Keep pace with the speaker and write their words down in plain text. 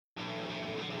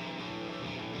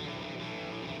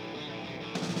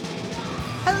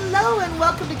Hello and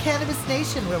welcome to Cannabis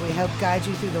Nation, where we help guide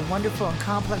you through the wonderful and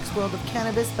complex world of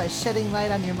cannabis by shedding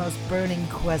light on your most burning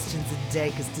questions and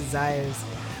darkest desires.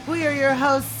 We are your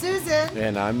hosts, Susan.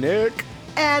 And I'm Nick.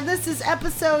 And this is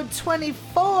episode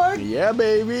 24. Yeah,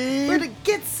 baby. We're going to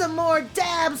get some more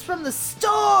dabs from the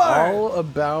store. All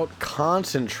about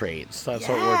concentrates. That's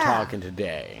what we're Yeah. talking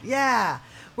today. Yeah.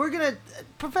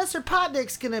 Professor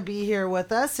Potnick's going to be here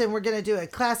with us, and we're going to do a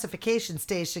classification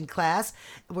station class.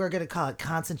 We're going to call it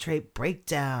Concentrate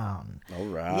Breakdown. All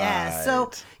right. Yeah, so,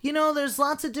 there's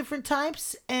lots of different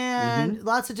types and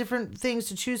lots of different things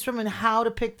to choose from, and how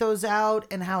to pick those out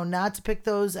and how not to pick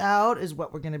those out is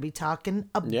what we're going to be talking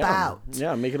about.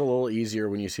 Yeah, make it a little easier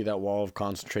when you see that wall of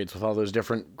concentrates with all those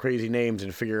different crazy names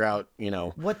and figure out,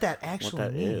 What that actually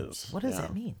that means. is. What does Yeah.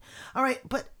 that mean? All right,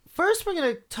 but first we're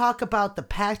going to talk about the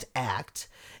PACT Act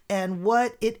and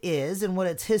what it is and what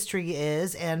its history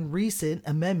is and recent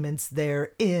amendments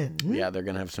therein. Yeah, they're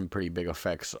going to have some pretty big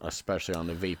effects, especially on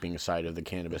the vaping side of the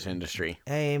cannabis industry.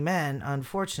 Amen,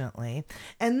 unfortunately.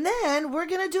 And then we're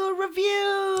going to do a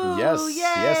review.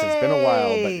 Yes, it's been a while,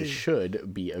 but Yay! it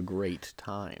should be a great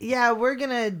time. Yeah, we're going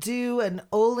to do an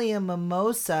Oleum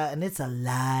Mimosa, and it's a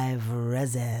live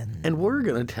resin. And we're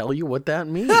going to tell you what that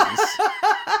means.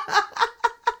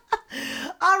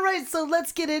 All right, so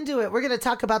let's get into it. We're going to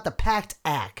talk about the PACT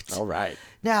Act. All right.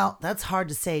 Now, that's hard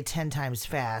to say 10 times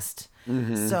fast.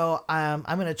 So I'm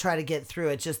going to try to get through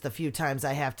it just the few times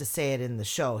I have to say it in the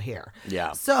show here.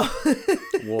 Yeah. So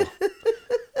Well,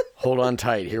 hold on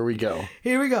tight. Here we go.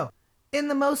 here we go. In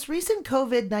the most recent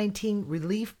COVID-19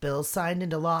 relief bill signed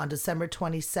into law on December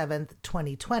 27th,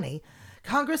 2020,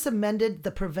 Congress amended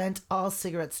the Prevent All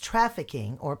Cigarettes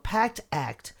Trafficking, or PACT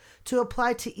Act, to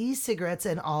apply to e-cigarettes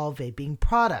and all vaping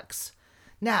products.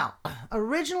 Now,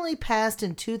 originally passed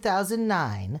in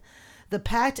 2009, the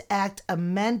PACT Act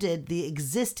amended the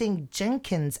existing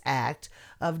Jenkins Act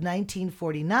of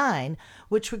 1949,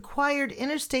 which required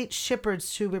interstate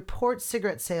shippers to report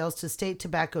cigarette sales to state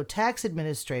tobacco tax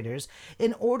administrators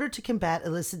in order to combat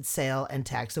illicit sale and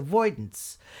tax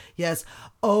avoidance. Yes,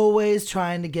 always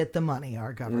trying to get the money,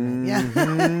 our government.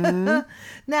 Yeah.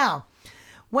 Now,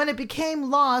 when it became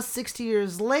law 60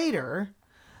 years later,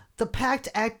 the PACT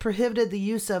Act prohibited the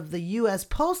use of the U.S.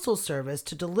 Postal Service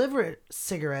to deliver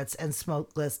cigarettes and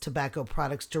smokeless tobacco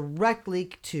products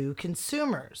directly to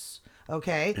consumers.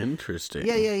 Okay? Interesting.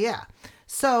 Yeah.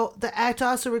 So the act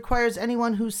also requires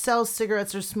anyone who sells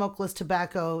cigarettes or smokeless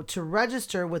tobacco to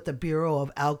register with the Bureau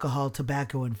of Alcohol,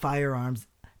 Tobacco, and Firearms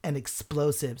and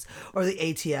Explosives, or the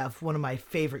ATF, one of my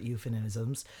favorite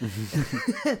euphemisms,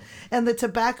 and the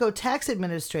tobacco tax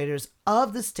administrators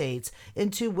of the states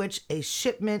into which a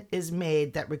shipment is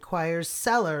made that requires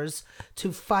sellers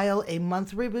to file a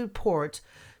monthly report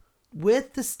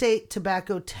with the state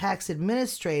tobacco tax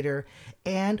administrator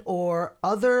and or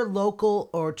other local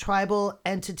or tribal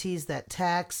entities that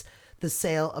tax the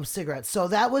sale of cigarettes. So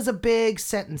that was a big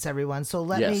sentence, everyone. So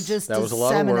let me just that was a lot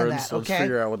of disseminate words. that, Let's okay?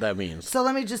 figure out what that means. So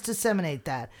let me just disseminate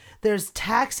that. There's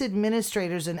tax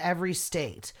administrators in every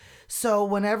state. So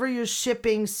whenever you're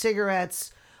shipping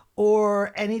cigarettes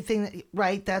or anything,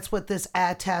 right, that's what this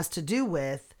act has to do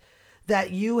with,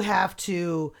 that you have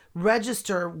to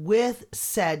register with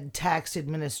said tax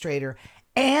administrator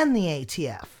and the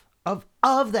ATF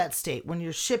of that state when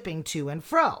you're shipping to and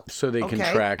fro. So they can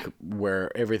okay? track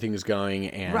where everything's going,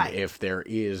 and Right. if there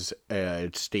is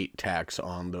a state tax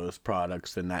on those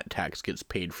products, then that tax gets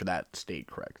paid for that state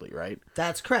correctly, right?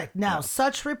 That's correct. Now,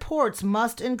 such reports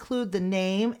must include the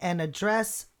name and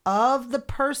address of the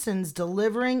persons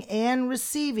delivering and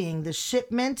receiving the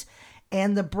shipment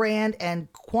and the brand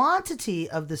and quantity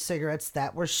of the cigarettes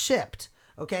that were shipped.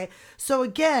 Okay, so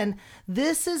again,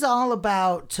 this is all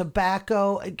about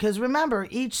tobacco, because remember,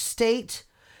 each state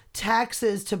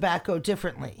taxes tobacco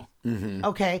differently.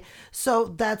 Okay, so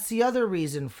that's the other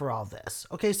reason for all this.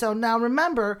 Okay, so now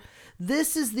remember,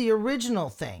 this is the original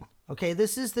thing. Okay,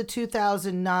 this is the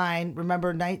 2009, remember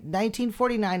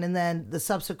 1949, and then the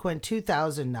subsequent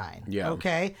 2009. Yeah.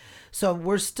 Okay, so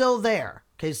we're still there.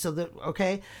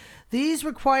 Okay, these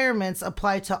requirements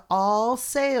apply to all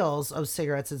sales of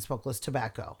cigarettes and smokeless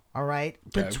tobacco. All right,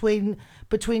 Okay.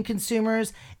 between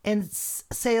consumers and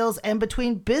sales, and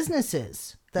between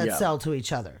businesses that Yeah. sell to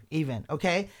each other, even.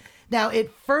 Okay. Now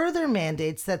it further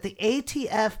mandates that the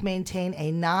ATF maintain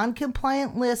a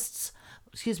non-compliant list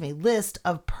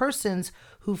of persons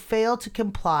who fail to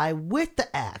comply with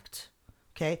the act.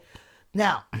 Okay.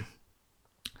 Now,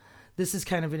 this is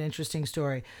kind of an interesting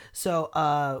story.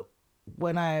 So,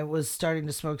 when I was starting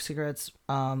to smoke cigarettes,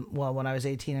 when I was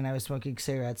 18 and I was smoking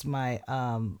cigarettes, my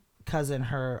cousin,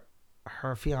 her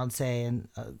fiance and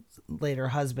later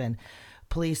husband,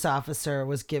 police officer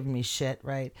was giving me shit,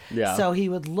 right? Yeah. So he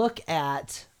would look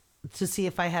at to see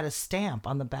if I had a stamp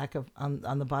on the back of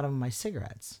on the bottom of my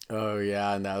cigarettes. Oh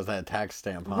yeah, and that was that tax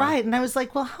stamp, huh? Right. And I was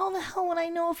like, well, how the hell would I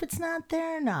know if it's not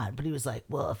there or not? But he was like,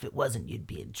 well, if it wasn't, you'd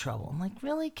be in trouble. I'm like,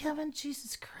 really, Kevin?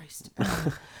 Jesus Christ.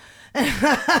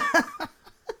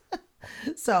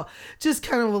 So just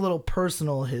kind of a little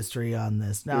personal history on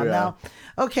this. Now,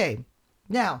 okay.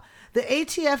 Now, the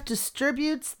ATF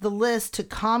distributes the list to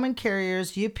common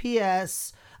carriers,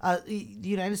 UPS,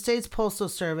 United States Postal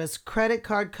Service, credit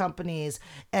card companies,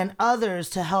 and others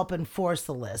to help enforce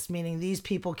the list, meaning these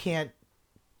people can't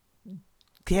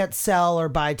sell or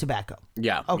buy tobacco.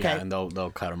 Yeah. Okay. Yeah, and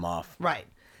they'll cut them off. Right.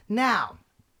 Now,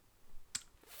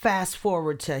 fast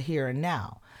forward to here and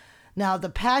now. Now, the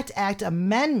PACT Act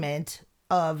Amendment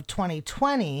of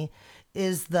 2020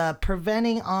 is the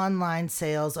Preventing Online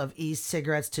Sales of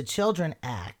E-Cigarettes to Children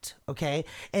Act, okay?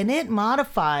 And it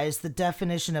modifies the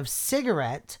definition of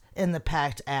cigarette in the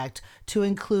PACT Act to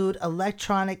include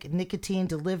electronic nicotine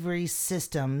delivery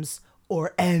systems,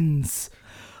 or ENDS.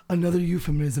 Another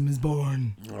euphemism is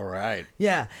born. All right.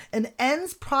 Yeah. An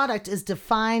ENDS product is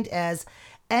defined as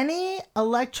any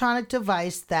electronic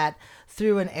device that,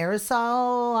 through an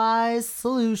aerosolized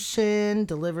solution,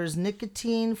 delivers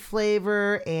nicotine,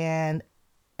 flavor, and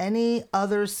any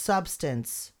other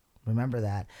substance, remember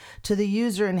that, to the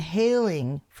user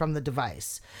inhaling from the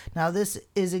device. Now, this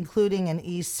is including an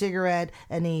e-cigarette,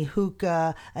 an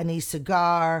e-hookah, an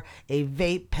e-cigar, a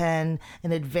vape pen,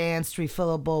 an advanced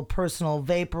refillable personal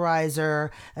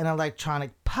vaporizer, an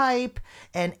electronic pipe,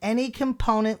 and any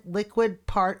component, liquid,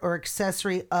 part, or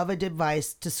accessory of a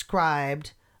device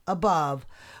described above,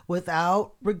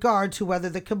 without regard to whether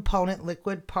the component,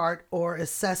 liquid, part, or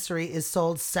accessory is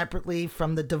sold separately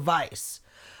from the device.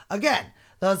 Again,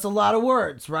 that's a lot of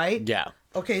words, right? Yeah.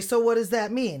 Okay, so what does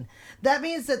that mean? That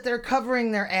means that they're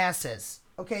covering their asses.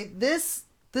 Okay, this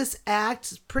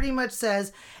act pretty much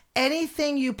says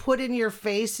anything you put in your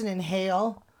face and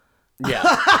inhale. Yeah.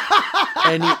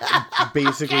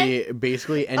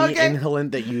 Basically any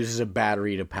inhalant that uses a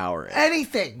battery to power it.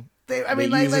 Anything.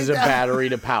 Uses a battery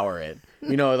to power it.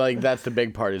 You know, like that's the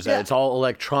big part is that it's all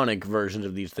electronic versions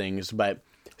of these things. But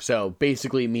so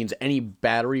basically it means any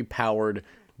battery powered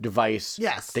device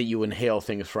that you inhale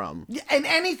things from. And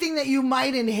anything that you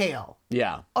might inhale.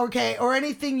 Yeah. Okay, or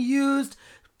anything used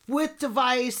with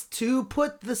device to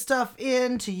put the stuff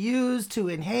in, to use, to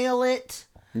inhale it.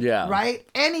 Yeah. Right?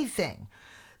 Anything.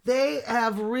 They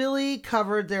have really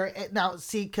covered their... Now,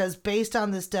 see, because based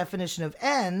on this definition of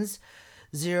ENDS,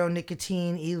 zero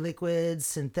nicotine, e-liquids,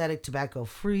 synthetic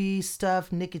tobacco-free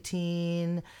stuff,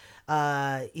 nicotine,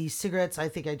 e-cigarettes, I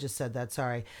think I just said that,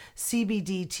 sorry,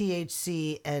 CBD,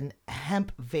 THC, and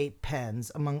hemp vape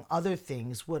pens, among other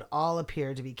things, would all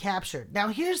appear to be captured. Now,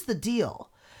 here's the deal.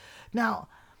 Now,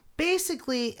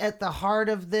 basically, at the heart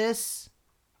of this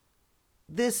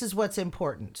is what's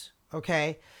important,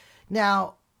 okay?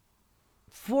 Now,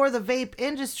 for the vape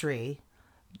industry,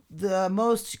 the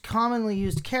most commonly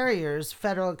used carriers,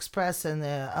 Federal Express and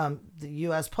the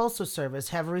U.S. Postal Service,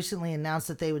 have recently announced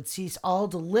that they would cease all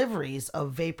deliveries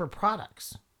of vapor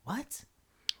products. What?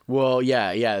 Well,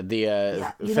 yeah, the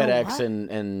FedEx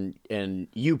and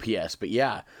UPS, but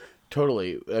yeah,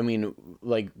 totally. I mean,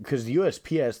 like, because the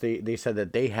USPS, they said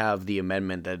that they have the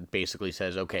amendment that basically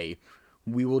says, okay,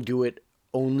 we will do it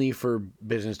only for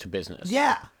business to business.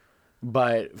 Yeah.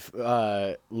 But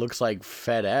looks like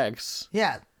FedEx.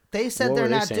 Yeah. They said they're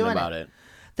not doing it.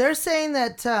 They're saying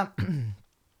that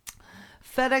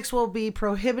FedEx will be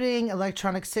prohibiting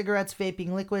electronic cigarettes, vaping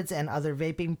liquids, and other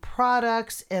vaping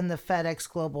products in the FedEx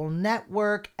Global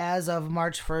Network as of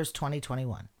March 1st,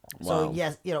 2021. Wow. So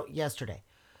yes, yesterday.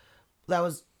 That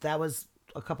was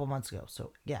a couple months ago.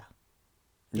 So yeah.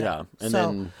 Yeah. And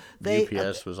so then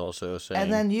UPS was also saying.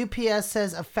 And then UPS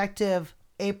says effective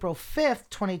April 5th,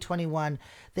 2021,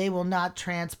 they will not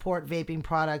transport vaping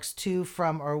products to,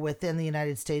 from, or within the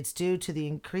United States due to the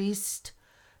increased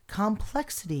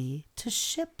complexity to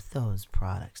ship those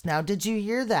products. Now, did you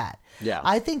hear that? Yeah.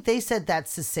 I think they said that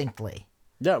succinctly.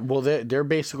 Yeah, well, they're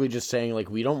basically just saying, like,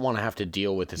 we don't want to have to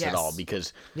deal with this at all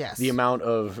because the amount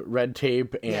of red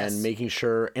tape and making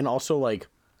sure, and also, like,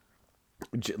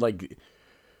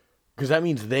 because that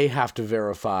means they have to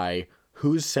verify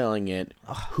who's selling it,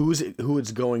 who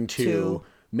it's going to,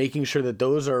 making sure that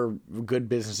those are good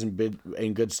business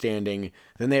and good standing.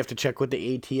 Then they have to check with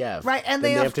the ATF, right? And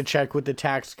then they have to check with the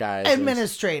tax guys,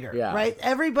 administrator, right?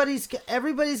 Everybody's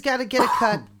got to get a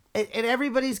cut, and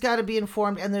everybody's got to be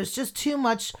informed. And there's just too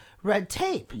much red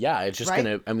tape. Yeah, it's just right?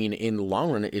 going to, I mean, in the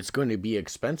long run, it's going to be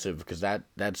expensive because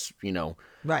that's, you know,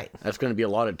 right. That's going to be a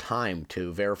lot of time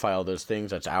to verify all those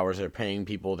things. That's hours they're paying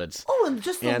people. And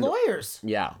just the lawyers.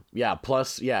 Yeah.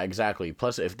 Plus, yeah, exactly.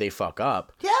 Plus, if they fuck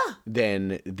up,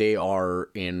 then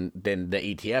then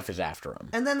the ATF is after them.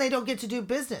 And then they don't get to do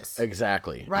business.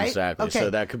 Exactly. Right? Exactly. Okay. So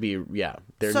that could be,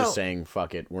 they're just saying,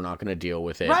 fuck it. We're not going to deal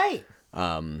with it. Right.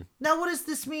 Now, what does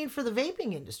this mean for the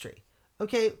vaping industry?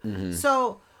 Okay.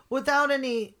 So without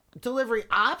any delivery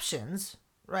options,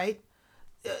 right?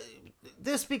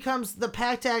 This becomes the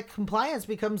PACT Act compliance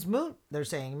becomes moot. They're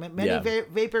saying many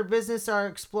vapor business are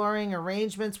exploring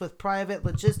arrangements with private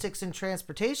logistics and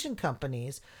transportation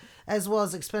companies, as well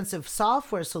as expensive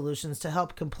software solutions to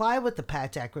help comply with the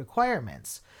PACT Act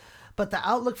requirements. But the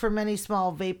outlook for many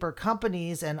small vapor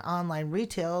companies and online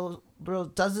retail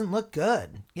doesn't look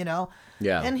good, you know?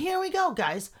 Yeah. And here we go,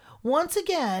 guys. Once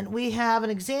again, we have an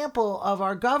example of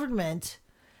our government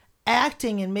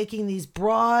acting and making these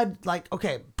broad, like,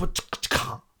 okay,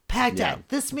 PACT Act,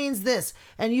 this means this.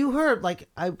 And you heard, like,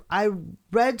 I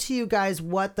read to you guys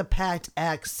what the PACT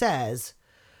Act says,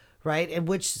 right? And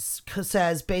which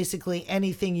says basically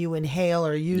anything you inhale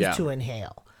or use to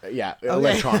inhale. Yeah,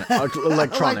 Okay.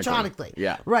 electronically.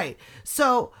 Yeah. Right.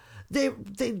 So they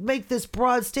make this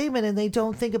broad statement and they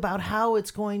don't think about how it's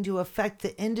going to affect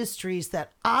the industries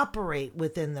that operate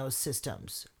within those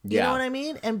systems. You know what I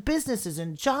mean? And businesses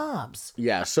and jobs.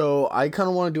 Yeah, so I kind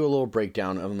of want to do a little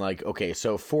breakdown of like, okay,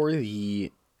 so for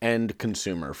the end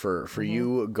consumer, for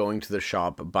you going to the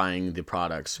shop, buying the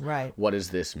products, right? What does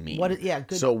this mean?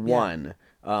 Good. So one,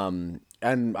 and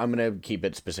I'm going to keep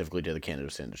it specifically to the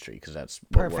cannabis industry because that's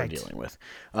what we're dealing with.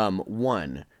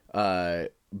 One,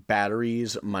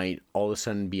 batteries might all of a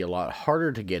sudden be a lot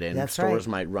harder to get in. That's Stores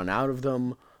right. might run out of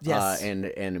them. Yes. And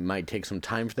it might take some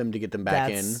time for them to get them back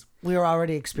in. We were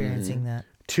already experiencing that.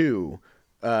 Two,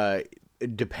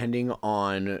 depending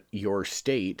on your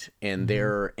state and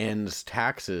their ends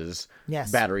taxes,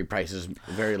 battery prices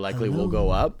very likely will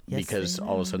go up because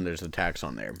all of a sudden there's a tax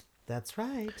on there. That's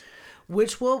right.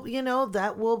 Which will,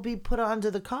 that will be put onto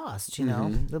the cost,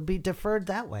 They'll be deferred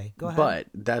that way. Go ahead. But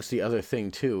that's the other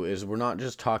thing too, is we're not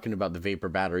just talking about the vapor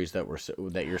batteries that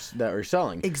you're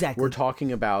selling. Exactly. We're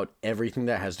talking about everything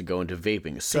that has to go into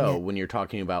vaping. So when you're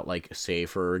talking about, like, say,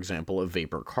 for example, a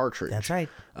vapor cartridge. That's right.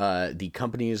 The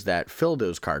companies that fill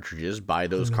those cartridges buy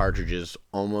those cartridges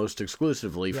almost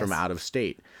exclusively from out of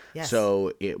state. Yes.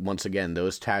 So once again,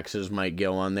 those taxes might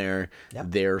go on there. Yep.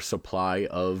 Their supply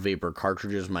of vapor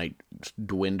cartridges might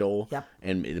dwindle,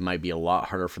 and it might be a lot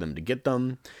harder for them to get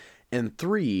them. And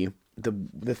three,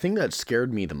 the thing that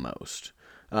scared me the most,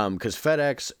 because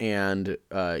FedEx and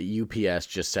UPS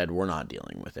just said we're not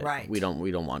dealing with it. Right. We don't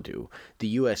want to.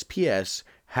 The USPS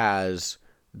has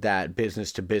that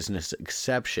business to business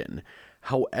exception.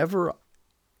 However,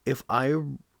 if I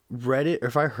read it, or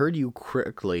if I heard you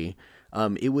correctly,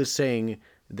 it was saying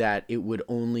that it would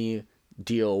only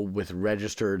deal with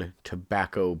registered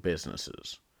tobacco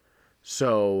businesses.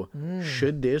 So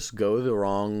should this go the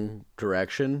wrong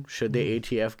direction? Should the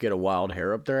ATF get a wild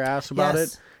hair up their ass about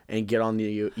it and get on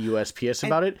the USPS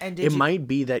about it? It might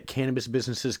be that cannabis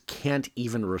businesses can't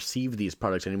even receive these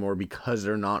products anymore because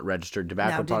they're not registered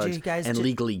tobacco products and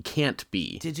legally can't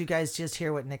be. Did you guys just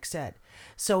hear what Nick said?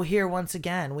 So here, once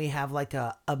again, we have like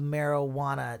a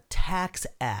marijuana tax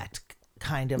act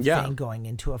kind of thing going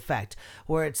into effect,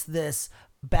 where it's this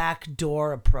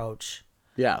backdoor approach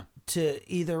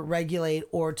to either regulate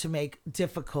or to make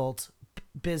difficult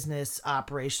business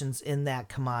operations in that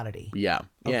commodity.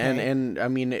 And I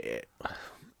mean,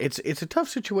 it's a tough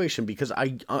situation because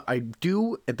I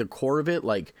do, at the core of it,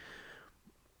 like,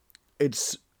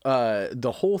 it's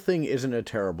the whole thing isn't a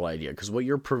terrible idea because what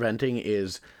you're preventing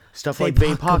is stuff like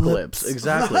vapocalypse.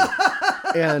 Exactly.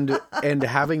 And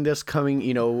having this coming,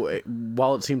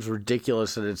 while it seems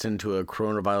ridiculous that it's into a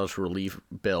coronavirus relief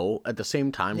bill, at the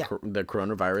same time, the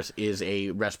coronavirus is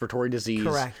a respiratory disease.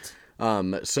 Correct.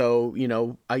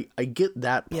 So, I get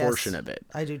that portion of it.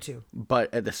 I do too.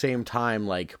 But at the same time,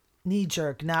 like, knee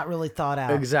jerk, not really thought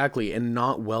out. Exactly, and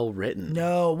not well written.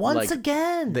 No, once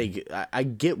again. I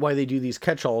get why they do these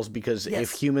catch-alls because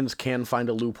if humans can find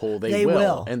a loophole, they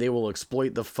will. And they will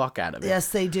exploit the fuck out of it. Yes,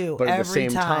 they do. But at the same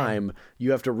time,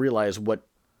 you have to realize what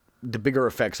the bigger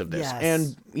effects of this.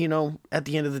 Yes. And, at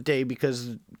the end of the day,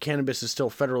 because cannabis is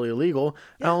still federally illegal,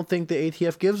 I don't think the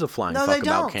ATF gives a flying fuck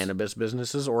about cannabis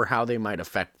businesses or how they might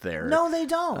affect their they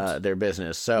don't. Their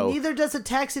business. So neither does a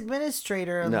tax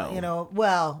administrator.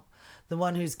 No. The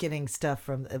one who's getting stuff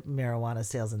from marijuana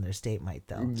sales in their state might,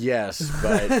 though. Yes,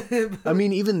 but I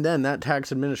mean, even then, that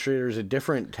tax administrator is a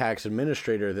different tax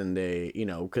administrator than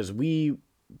because we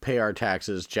pay our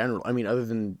taxes other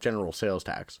than general sales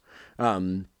tax,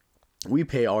 we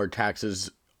pay our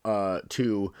taxes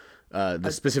to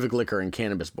the specific liquor and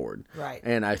cannabis board. Right.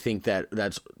 And I think that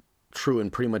that's true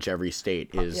in pretty much every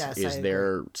state is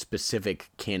their specific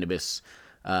cannabis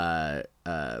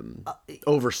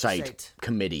oversight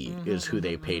committee is who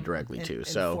they pay directly to.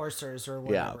 So enforcers or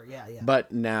whatever. Yeah.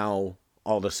 But now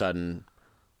all of a sudden,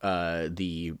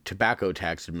 the tobacco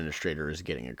tax administrator is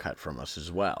getting a cut from us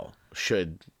as well.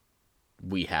 Should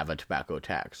we have a tobacco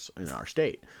tax in our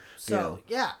state? So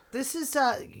this is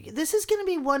going to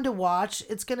be one to watch.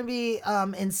 It's going to be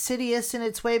insidious in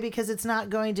its way because it's not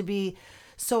going to be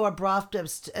so abrupt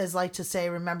as like to say,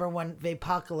 remember when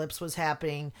Vapocalypse was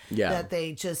happening, that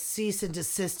they just cease and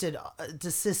desisted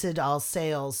all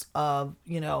sales of,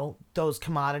 those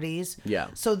commodities. Yeah.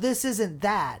 So this isn't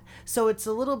that. So it's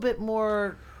a little bit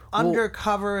more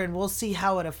undercover, and we'll see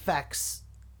how it affects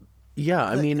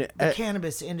the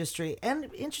cannabis industry,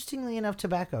 and interestingly enough,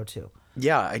 tobacco too.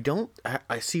 Yeah,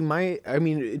 I see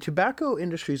tobacco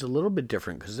industry is a little bit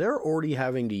different because they're already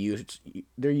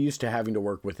they're used to having to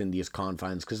work within these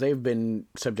confines because they've been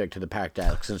subject to the PACT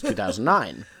Act since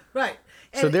 2009. Right.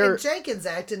 And Jenkins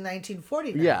Act in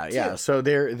 1949. Yeah. So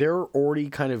they're already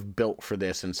kind of built for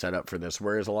this and set up for this,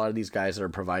 whereas a lot of these guys that are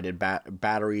provided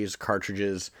batteries,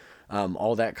 cartridges,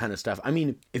 all that kind of stuff. I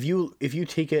mean, if you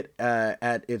take it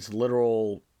at its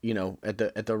literal,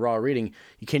 at the raw reading,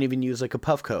 you can't even use like a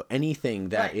puff coat. Anything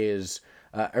that is,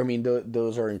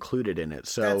 those are included in it.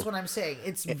 So that's what I'm saying.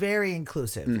 It's very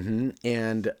inclusive. Mm-hmm.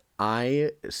 And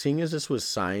seeing as this was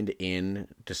signed in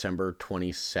December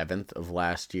 27th of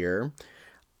last year,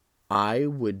 I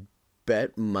would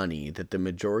bet money that the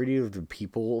majority of the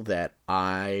people that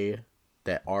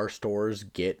our stores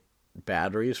get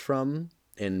batteries from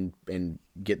and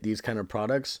get these kind of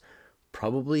products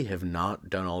probably have not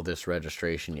done all this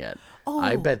registration yet. Oh.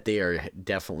 I bet they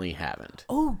definitely haven't.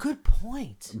 Oh, good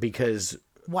point. Because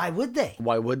why would they?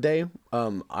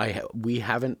 We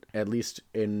haven't, at least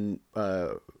in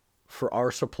for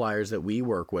our suppliers that we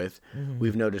work with,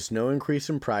 we've noticed no increase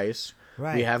in price.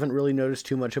 Right. We haven't really noticed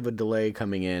too much of a delay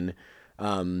coming in.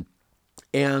 And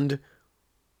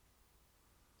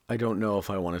I don't know if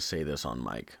I want to say this on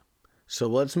mic. So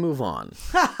let's move on.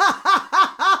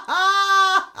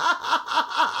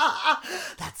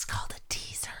 That's called a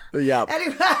teaser. Yeah.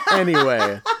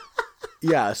 Anyway.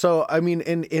 Yeah. So, I mean,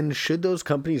 and should those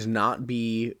companies not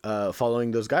be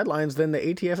following those guidelines, then the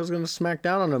ATF is going to smack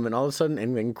down on them. And all of a sudden,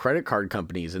 and credit card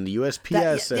companies and the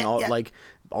USPS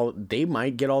they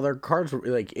might get all their cards.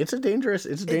 Like, it's a dangerous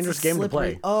game to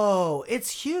play. Oh,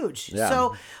 it's huge. Yeah.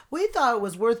 So we thought it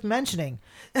was worth mentioning.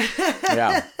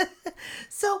 Yeah.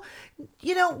 So,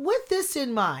 with this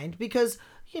in mind, because,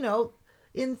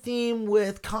 in theme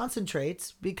with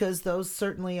concentrates, because those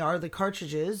certainly are the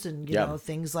cartridges and,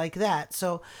 things like that.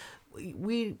 So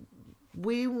we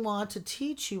want to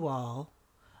teach you all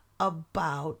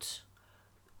about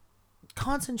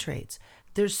concentrates.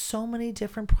 There's so many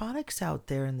different products out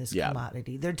there in this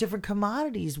commodity. There are different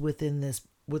commodities within this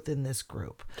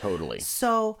group. Totally.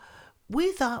 So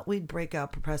we thought we'd break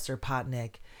out Professor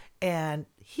Potnick, and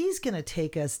he's going to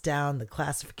take us down the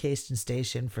classification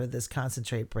station for this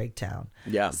concentrate breakdown.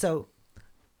 Yeah. So,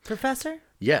 Professor?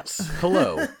 Yes.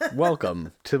 Hello.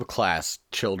 Welcome to the class,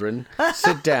 children.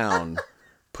 Sit down.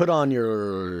 Put on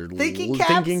your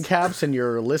thinking caps and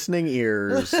your listening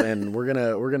ears, and we're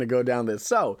gonna go down this.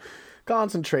 So,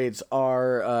 concentrates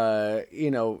are,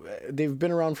 they've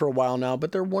been around for a while now,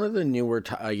 but they're one of the newer,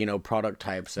 product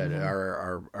types that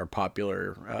are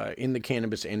popular in the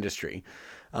cannabis industry.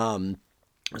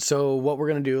 So what we're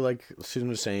going to do, like Susan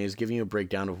was saying, is giving you a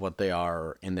breakdown of what they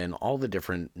are and then all the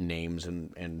different names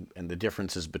and the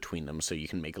differences between them, so you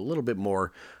can make a little bit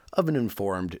more of an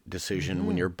informed decision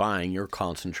when you're buying your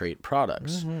concentrate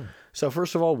products. So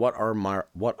first of all, what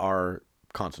are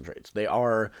concentrates? They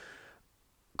are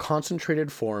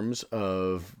concentrated forms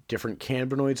of different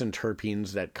cannabinoids and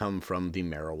terpenes that come from the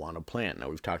marijuana plant. Now,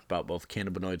 we've talked about both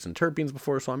cannabinoids and terpenes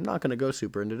before, so I'm not going to go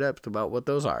super into depth about what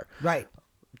those are. Right.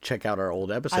 Check out our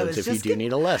old episodes if you do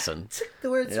need a lesson. Took the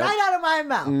words right out of my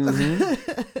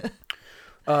mouth.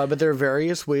 But there are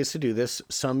various ways to do this.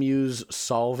 Some use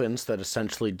solvents that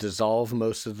essentially dissolve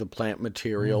most of the plant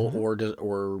material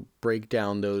or break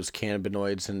down those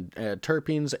cannabinoids and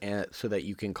terpenes so that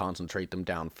you can concentrate them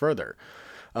down further.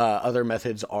 Other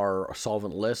methods are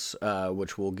solventless,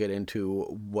 which we'll get into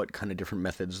what kind of different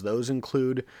methods those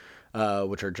include,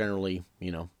 which are generally,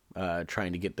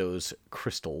 trying to get those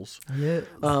crystals. Yeah.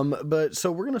 But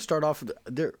so we're going to start off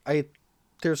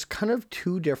there's kind of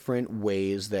two different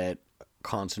ways that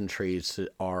concentrates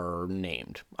are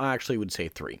named. I actually would say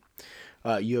three.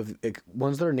 You have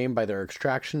ones that are named by their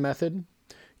extraction method.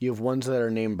 You have ones that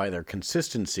are named by their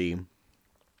consistency.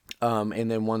 And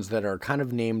then ones that are kind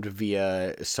of named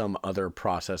via some other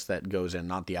process that goes in,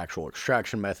 not the actual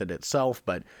extraction method itself,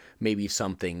 but maybe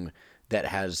something that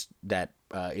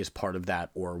is part of that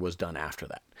or was done after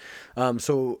that.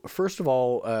 So first of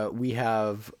all, we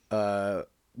have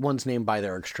ones named by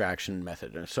their extraction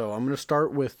method. So I'm going to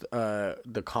start with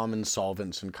the common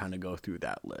solvents and kind of go through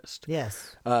that list.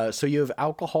 Yes. So you have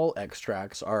alcohol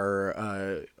extracts are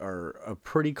a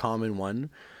pretty common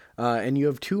one. And you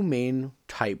have two main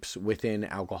types within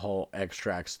alcohol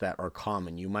extracts that are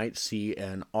common. You might see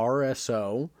an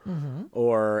RSO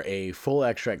or a full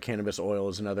extract cannabis oil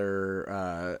is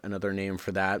another name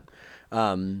for that.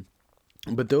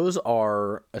 But those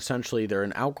are essentially, they're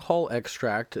an alcohol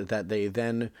extract that they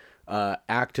then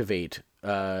activate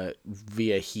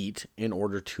via heat in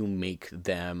order to make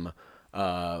them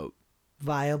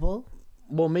viable.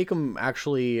 Well, make them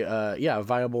actually,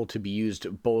 viable to be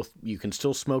used. Both, you can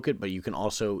still smoke it, but you can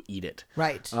also eat it.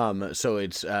 Right. So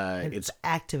it's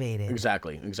activated.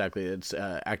 Exactly. It's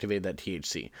activated that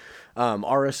THC.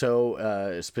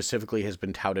 RSO specifically has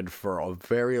been touted for a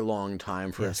very long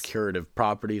time for its curative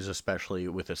properties, especially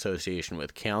with association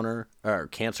with cancer.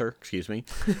 Excuse me.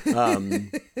 Yeah,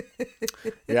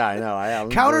 I know.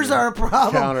 Counters are a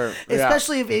problem,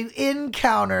 especially if you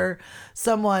encounter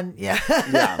someone. Yeah.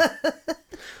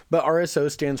 But RSO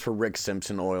stands for Rick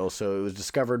Simpson oil, so it was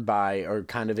discovered by, or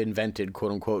kind of invented,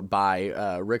 quote unquote,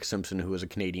 by Rick Simpson, who was a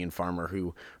Canadian farmer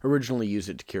who originally used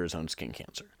it to cure his own skin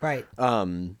cancer. Right.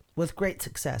 With great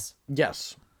success.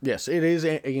 Yes, it is,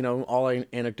 all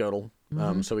anecdotal.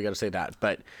 So we got to say that,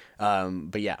 but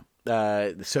yeah.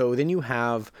 So then you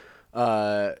have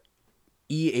EHO,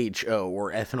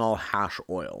 or ethanol hash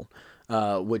oil.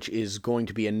 Which is going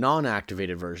to be a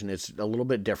non-activated version. It's a little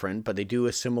bit different, but they do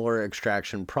a similar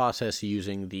extraction process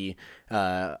using the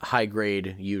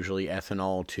high-grade, usually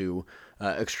ethanol, to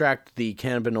extract the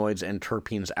cannabinoids and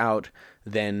terpenes out.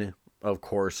 Then, of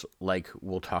course, like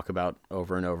we'll talk about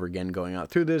over and over again going out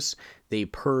through this, they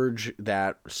purge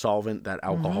that solvent, that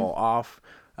alcohol off.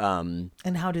 And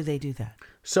how do they do that?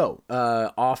 So,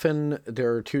 often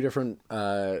there are two different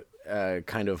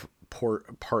kind of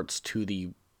parts to the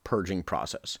purging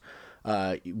process.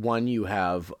 One, you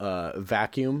have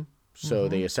vacuum, so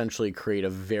they essentially create a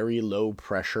very low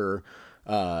pressure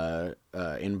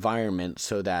environment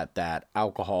so that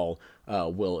alcohol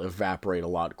will evaporate a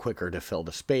lot quicker to fill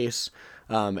the space,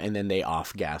 and then they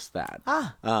off gas that.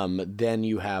 Then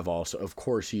you have also, of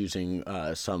course, using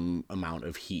some amount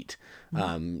of heat.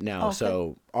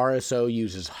 So RSO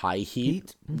uses high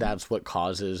heat. That's what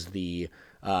causes the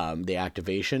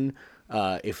activation.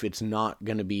 If it's not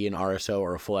going to be an RSO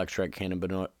or a full extract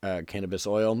cannabis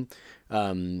oil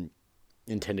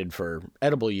intended for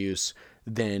edible use,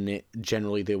 then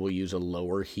generally they will use a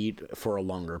lower heat for a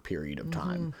longer period of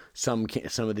time. Some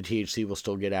of the THC will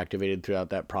still get activated throughout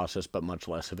that process, but much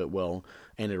less of it will,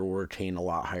 and it will retain a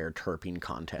lot higher terpene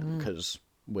content because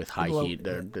with high heat,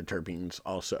 the terpenes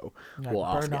also will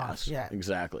off gas. Yeah,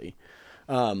 exactly.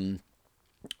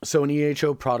 So an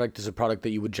EHO product is a product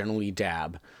that you would generally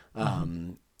dab.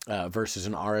 Versus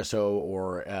an RSO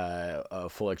or a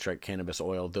full extract cannabis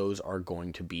oil. Those are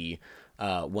going to be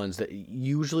ones that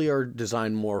usually are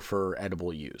designed more for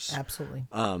edible use. Absolutely.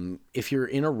 If you're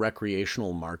in a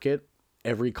recreational market,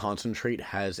 every concentrate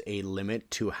has a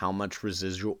limit to how much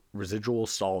residual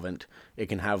solvent it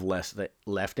can have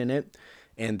left in it.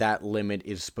 And that limit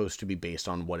is supposed to be based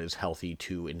on what is healthy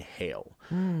to inhale.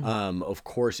 Of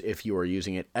course, if you are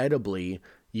using it edibly,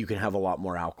 you can have a lot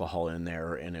more alcohol in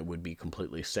there and it would be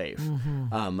completely safe.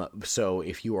 So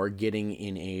if you are getting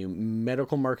in a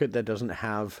medical market that doesn't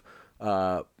have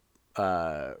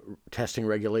testing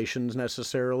regulations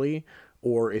necessarily,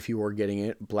 or if you are getting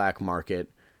it black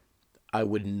market, I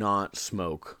would not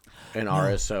smoke an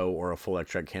RSO or a full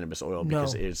extract cannabis oil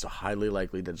because it is highly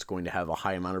likely that it's going to have a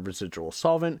high amount of residual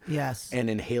solvent. Yes. And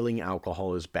inhaling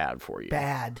alcohol is bad for you.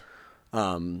 Bad.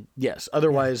 Yes.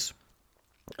 Otherwise,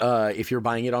 if you're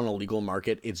buying it on a legal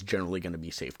market, it's generally going to be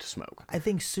safe to smoke. I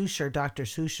think Dr.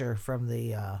 Susher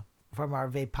from our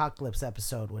Vapocalypse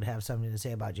episode would have something to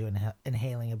say about you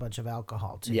inhaling a bunch of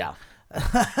alcohol too. Yeah.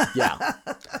 Yeah.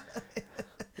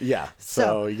 Yeah,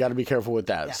 so you got to be careful with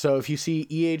that. Yeah. So if you see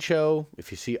EHO, if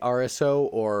you see RSO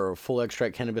or full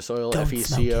extract cannabis oil,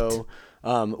 FECO,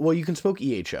 well, you can smoke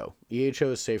EHO.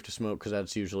 EHO is safe to smoke because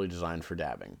that's usually designed for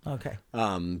dabbing. Okay.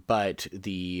 But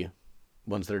the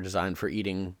ones that are designed for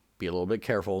eating, be a little bit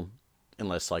careful,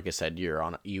 unless, like I said,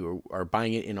 you are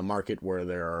buying it in a market where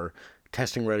there are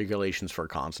testing regulations for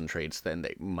concentrates, then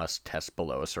they must test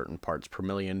below a certain parts per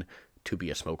million to be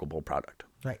a smokable product.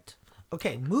 Right.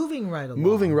 Okay, moving right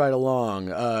along.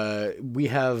 We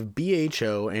have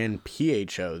BHO and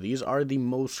PHO. These are the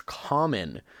most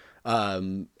common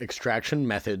extraction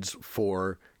methods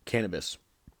for cannabis.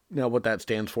 Now, what that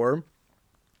stands for,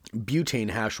 butane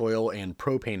hash oil and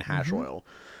propane hash oil.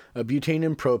 Butane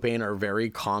and propane are very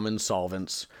common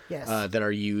solvents that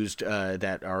are used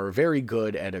that are very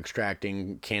good at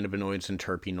extracting cannabinoids and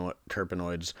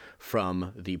terpenoids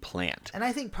from the plant. And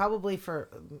I think probably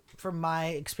from my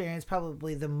experience,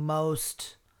 probably the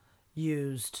most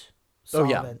used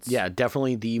solvents. Oh yeah,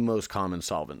 definitely the most common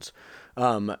solvents.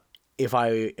 If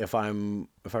I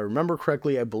remember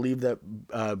correctly, I believe that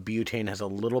butane has a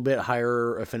little bit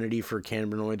higher affinity for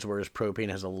cannabinoids, whereas propane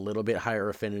has a little bit higher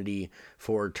affinity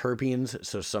for terpenes.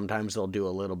 So sometimes they'll do a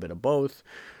little bit of both.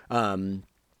 But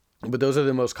those are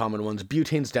the most common ones.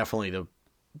 Butane's definitely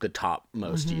the top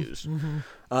most used.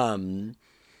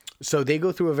 So they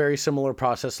go through a very similar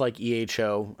process like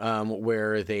EHO,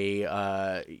 where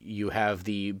you have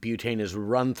the butane is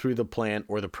run through the plant,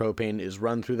 or the propane is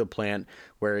run through the plant,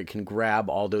 where it can grab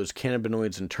all those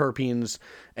cannabinoids and terpenes,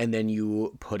 and then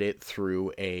you put it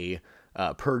through a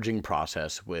purging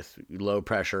process with low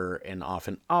pressure and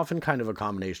often kind of a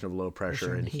combination of low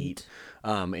pressure and heat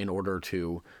in order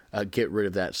to get rid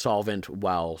of that solvent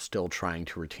while still trying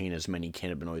to retain as many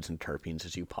cannabinoids and terpenes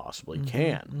as you possibly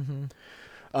can.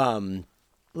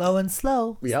 Low and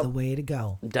slow is the way to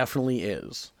go. Definitely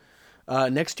is.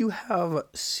 Next you have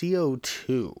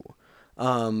CO2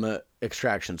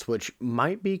 extractions, which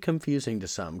might be confusing to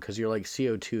some because you're like,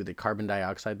 CO2, the carbon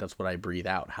dioxide, that's what I breathe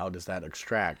out. How does that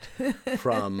extract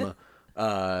from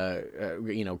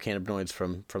cannabinoids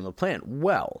from the plant?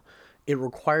 Well, it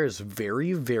requires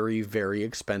very, very, very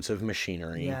expensive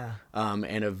machinery,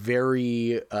 and a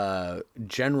very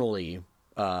generally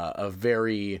a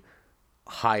very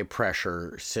high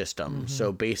pressure system.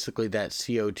 So basically that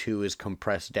CO2 is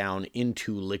compressed down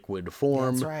into liquid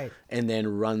form. That's right. And then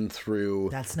run through.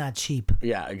 That's not cheap.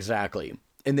 Yeah, exactly.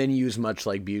 And then used much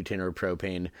like butane or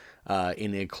propane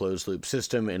in a closed loop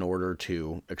system in order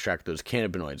to extract those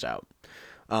cannabinoids out.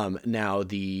 Now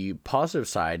the positive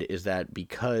side is that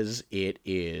because it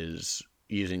is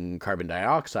using carbon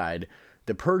dioxide,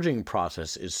 the purging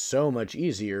process is so much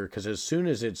easier because as soon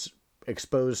as it's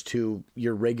exposed to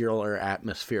your regular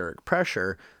atmospheric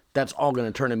pressure, that's all going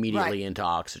to turn immediately into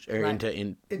oxygen or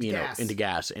into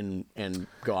gas and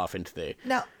go off into the.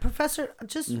 Now, Professor,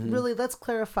 just really let's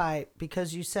clarify,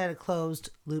 because you said a closed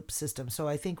loop system, so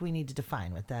I think we need to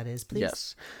define what that is, please.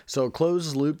 Yes. So a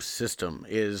closed loop system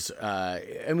is,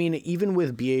 even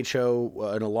with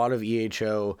BHO and a lot of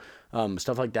EHO,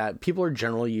 stuff like that, people are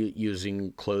generally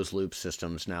using closed loop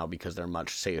systems now because they're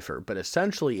much safer. But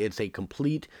essentially, it's a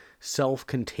complete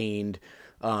self-contained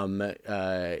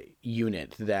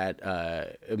unit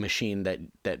a machine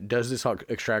that does this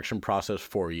extraction process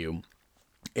for you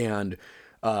and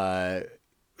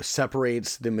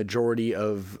separates the majority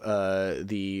of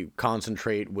the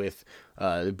concentrate with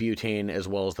the butane as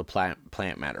well as the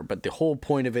plant matter. But the whole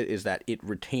point of it is that it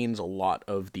retains a lot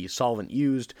of the solvent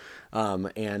used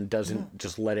and doesn't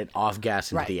just let it off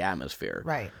gas into the atmosphere.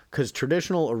 Right. Because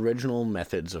traditional original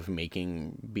methods of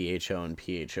making BHO and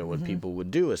PHO, what people would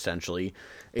do essentially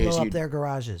is blow up their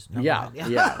garages. No, yeah.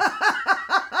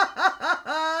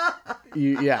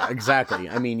 Yeah, exactly.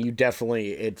 I mean,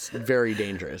 it's very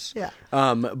dangerous. Yeah.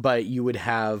 But you would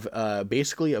have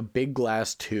basically a big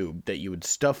glass tube that you would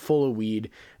stuff full of weed,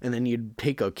 and then you'd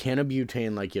take a can of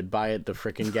butane like you'd buy at the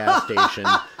frickin' gas station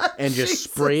and just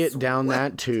spray it down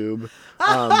that tube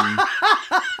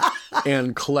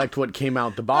and collect what came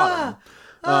out the bottom.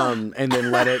 And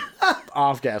then let it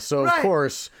off gas. So, of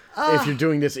course, if you're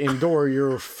doing this indoor,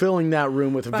 you're filling that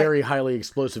room with a very highly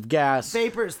explosive gas.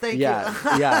 Vapors, thank you.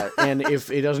 Yeah. And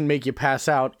if it doesn't make you pass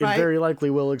out, it very likely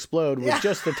will explode with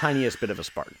just the tiniest bit of a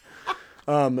spark.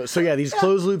 These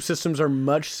closed loop systems are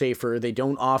much safer. They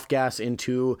don't off gas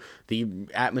into the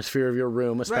atmosphere of your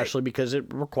room, especially because it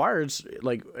requires,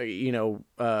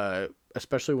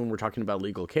 especially when we're talking about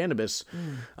legal cannabis,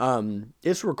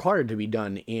 it's required to be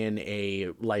done in a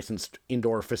licensed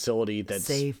indoor facility that's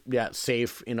safe. Yeah,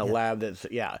 safe in a lab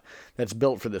that's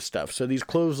built for this stuff. So these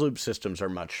closed loop systems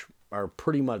are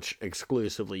pretty much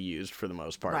exclusively used for the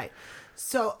most part. Right.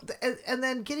 So, and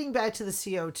then getting back to the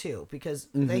CO2, because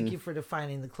thank you for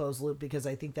defining the closed loop, because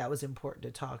I think that was important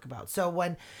to talk about. So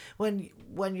when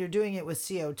you're doing it with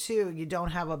CO2, you don't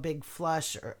have a big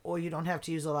flush or you don't have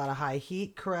to use a lot of high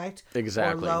heat, correct?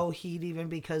 Exactly. Or low heat even,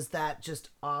 because that just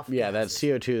off. Yeah, that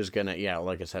CO2 is going to,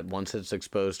 like I said, once it's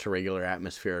exposed to regular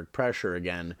atmospheric pressure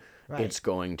again, it's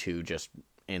going to just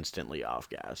instantly off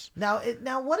gas. Now,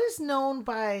 what is known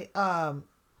by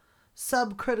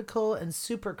subcritical and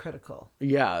supercritical?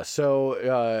 Yeah,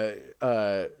 so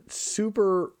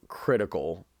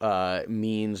supercritical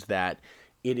means that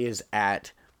it is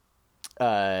at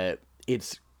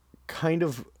it's kind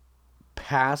of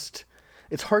past.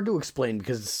 It's hard to explain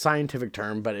because it's a scientific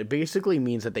term, but it basically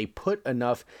means that they put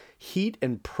enough heat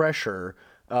and pressure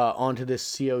onto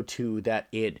this CO2 that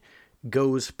it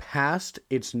goes past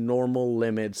its normal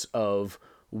limits of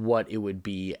what it would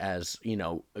be as,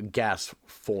 a gas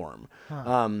form.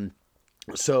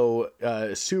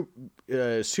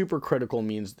 Supercritical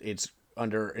means it's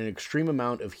under an extreme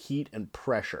amount of heat and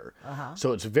pressure.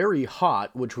 So it's very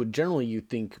hot, which would generally you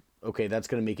think, okay, that's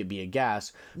going to make it be a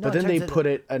gas. But then they put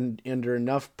it under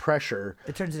enough pressure.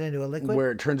 It turns it into a liquid?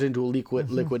 Where it turns into a liquid,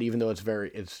 even though it's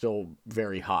still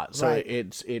very hot. So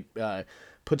it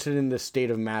puts it in this state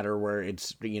of matter where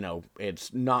it's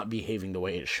not behaving the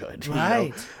way it should.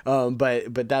 Right.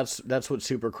 But that's what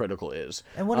supercritical is.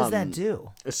 And what does that do?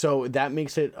 So that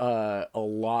makes it a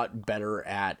lot better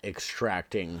at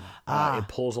extracting. It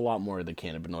pulls a lot more of the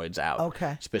cannabinoids out.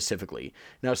 Okay. Specifically.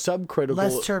 Now subcritical.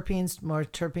 Less terpenes, more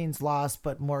terpenes lost,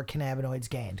 but more cannabinoids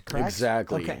gained. Correct.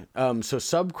 Exactly. Okay. So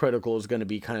subcritical is going to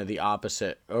be kind of the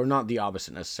opposite, or not the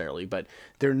opposite necessarily, but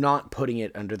they're not putting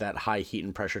it under that high heat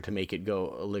and pressure to make it go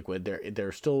a liquid.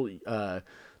 They're still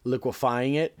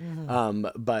liquefying it,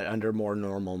 but under more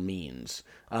normal means.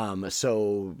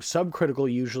 So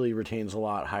subcritical usually retains a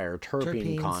lot higher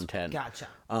terpene content. Gotcha.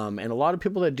 And a lot of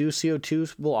people that do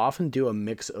CO2s will often do a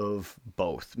mix of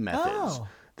both methods. Oh.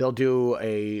 They'll do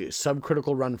a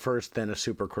subcritical run first, then a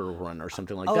supercritical run, or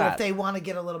something like that. Oh, if they want to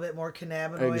get a little bit more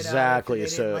cannabinoid. Exactly.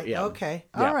 Yeah. Okay.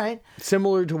 Yeah. All right.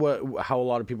 Similar to how a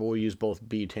lot of people will use both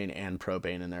butane and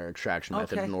propane in their extraction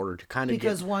method in order to kind of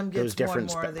because get one gets those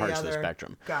different one more, parts the of the other.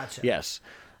 spectrum. Gotcha. Yes.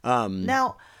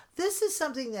 Now, this is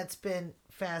something that's been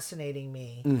fascinating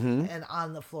me and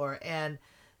on the floor, and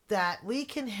that we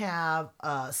can have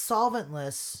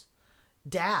solventless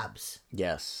dabs.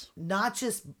 Yes. Not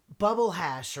just bubble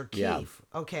hash or keef. Yeah.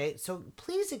 Okay, so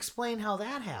please explain how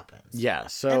that happens. Yeah.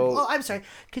 So. I'm sorry.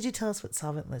 Could you tell us what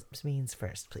solventless means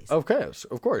first, please? Okay,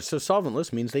 of course. So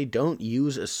solventless means they don't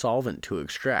use a solvent to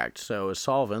extract. So a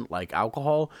solvent like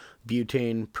alcohol,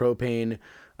 butane, propane,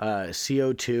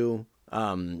 CO2.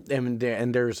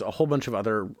 And there's a whole bunch of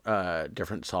other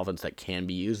different solvents that can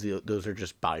be used. Those are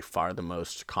just by far the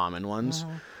most common ones.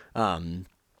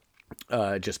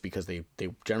 Just because they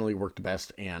generally work the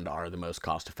best and are the most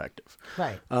cost effective.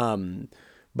 Right.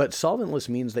 But solventless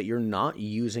means that you're not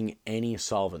using any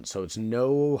solvent. So it's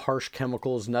no harsh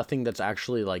chemicals, nothing that's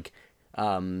actually like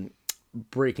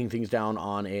breaking things down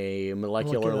on a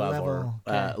molecular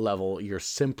level. You're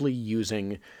simply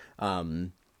using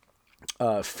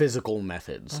physical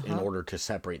methods in order to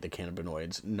separate the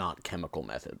cannabinoids, not chemical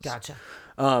methods. Gotcha.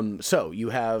 So you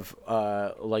have,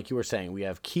 like you were saying, we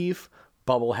have keef,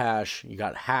 bubble hash, you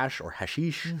got hash or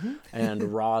hashish, and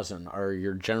rosin are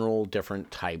your general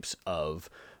different types of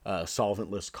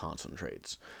solventless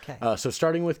concentrates. Okay. So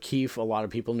starting with keef, a lot of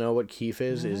people know what keef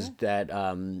is that,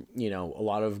 a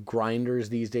lot of grinders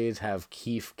these days have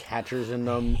keef catchers in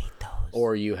them. I hate those.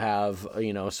 Or you have,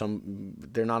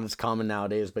 they're not as common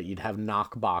nowadays, but you'd have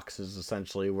knock boxes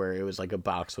essentially where it was like a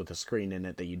box with a screen in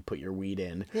it that you'd put your weed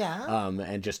in. Yeah.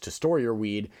 And just to store your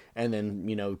weed. And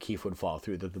then, keef would fall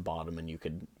through the bottom and you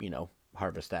could,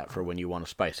 harvest that for when you want to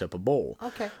spice up a bowl.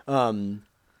 Okay.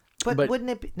 But wouldn't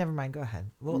it be... Never mind. Go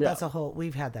ahead. Well, that's a whole...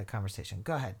 We've had that conversation.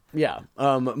 Go ahead. Yeah.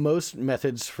 Most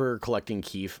methods for collecting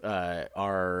keef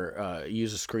are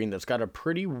use a screen that's got a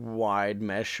pretty wide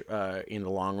mesh in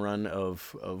the long run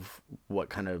of what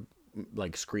kind of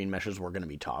like screen meshes we're going to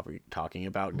be talking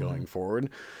about going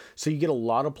forward. So you get a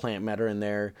lot of plant matter in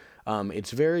there.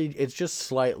 It's just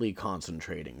slightly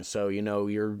concentrating. So,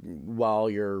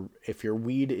 if your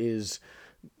weed is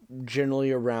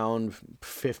generally around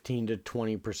 15 to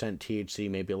 20% THC,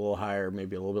 maybe a little higher,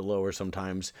 maybe a little bit lower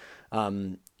sometimes,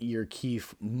 your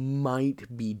keef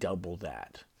might be double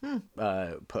that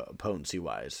potency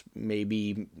wise,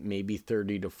 maybe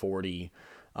 30 to 40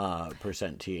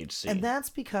 percent THC. And that's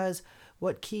because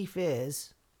what keef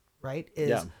is, right,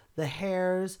 is the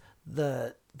hairs,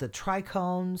 the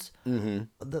trichomes,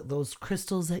 those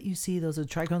crystals that you see, those are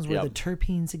trichomes where the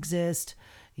terpenes exist,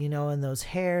 and those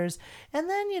hairs. And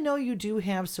then, you do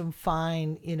have some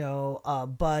fine,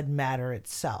 bud matter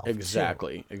itself.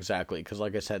 Exactly. Because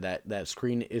like I said, that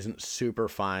screen isn't super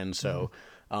fine. So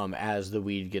as the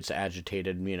weed gets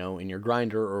agitated, in your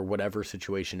grinder or whatever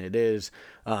situation it is,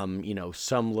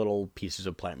 some little pieces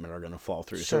of plant matter are going to fall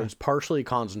through. Sure. So it's partially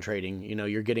concentrating.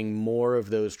 You're getting more of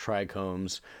those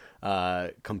trichomes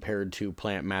compared to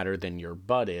plant matter than your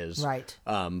bud is. Right.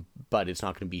 But it's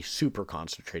not going to be super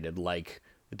concentrated like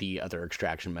the other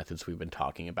extraction methods we've been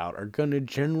talking about are going to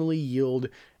generally yield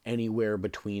anywhere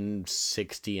between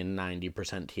 60 and 90%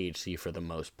 THC for the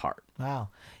most part. Wow.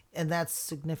 And that's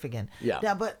significant. Yeah.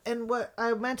 Yeah, and what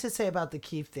I meant to say about the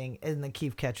keef thing and the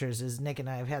keef catchers is Nick and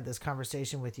I have had this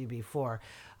conversation with you before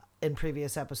in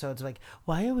previous episodes, like,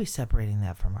 why are we separating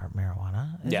that from our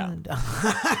marijuana? Yeah.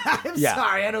 I'm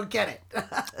sorry, I don't get it.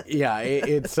 Yeah,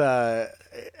 it's the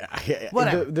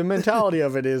mentality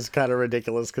of it is kind of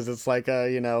ridiculous because it's like I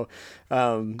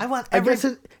guess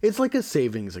it's like a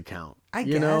savings account. I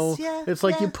guess, yeah. It's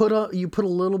like you put a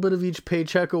little bit of each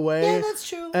paycheck away. Yeah, that's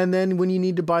true. And then when you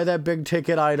need to buy that big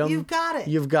ticket item, you've got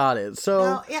it.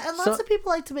 So and lots of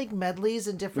people like to make medleys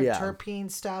and different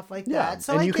terpene stuff like that.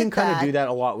 So and I you get can kind of that. do that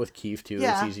a lot with keef too.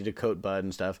 Yeah. It's easy to coat bud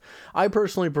and stuff. I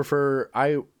personally prefer.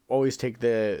 I always take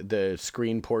the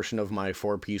screen portion of my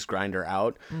 4-piece grinder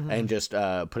out and just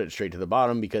put it straight to the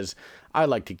bottom because I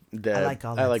like the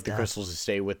crystals to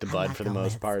stay with the bud for the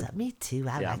most part. Stuff. Me too.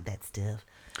 I like that stuff.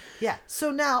 Yeah.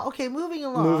 So now, okay, moving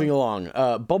along.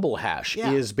 Bubble hash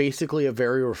is basically a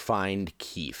very refined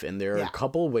keef, and there are a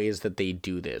couple ways that they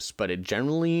do this, but it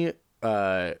generally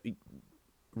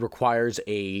requires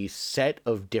a set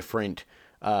of different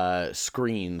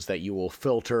screens that you will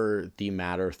filter the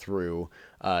matter through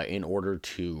in order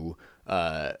to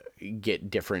get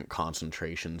different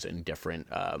concentrations and different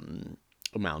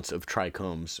amounts of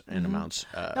trichomes and amounts.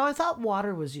 No, I thought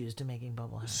water was used in making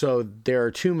bubble hash. So there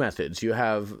are two methods. You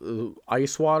have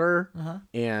ice water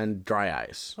and dry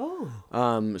ice.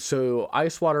 Oh. So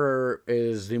ice water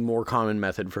is the more common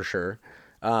method for sure.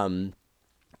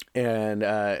 And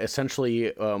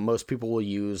essentially, most people will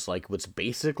use like what's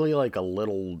basically like a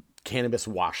little cannabis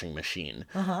washing machine,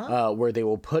 where they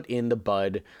will put in the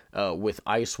bud with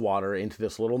ice water into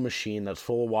this little machine that's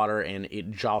full of water, and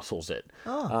it jostles it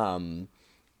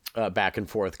back and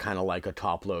forth, kind of like a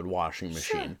top load washing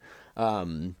machine.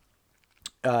 Sure.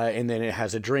 And then it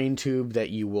has a drain tube that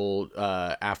you will,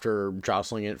 after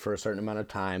jostling it for a certain amount of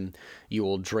time, you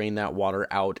will drain that water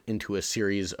out into a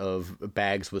series of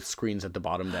bags with screens at the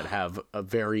bottom that have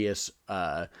various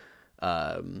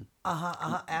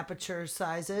aperture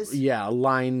sizes. Yeah,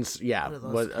 lines. Yeah,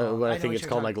 what I think it's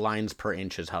called, talking. like lines per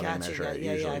inch is how they measure it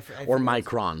usually, I or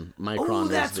micron. Micron.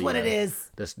 That's what it is.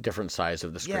 This different size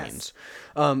of the screens.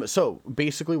 Yes. So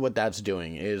basically, what that's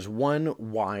doing is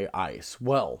why ice?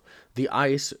 Well, the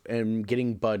ice and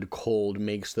getting bud cold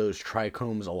makes those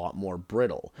trichomes a lot more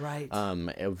brittle. Right.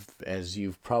 As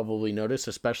you've probably noticed,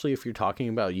 especially if you're talking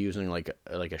about using like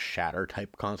a shatter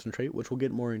type concentrate, which we'll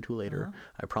get more into later,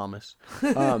 I promise.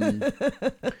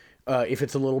 If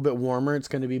it's a little bit warmer, it's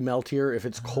going to be meltier. If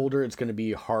it's colder, it's going to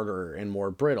be harder and more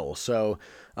brittle. So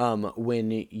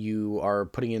when you are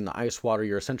putting in the ice water,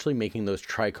 you're essentially making those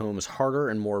trichomes harder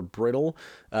and more brittle.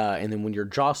 And then when you're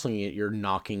jostling it, you're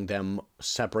knocking them,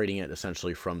 separating it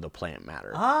essentially from the plant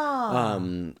matter.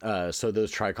 So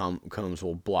those trichomes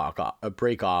will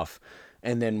break off.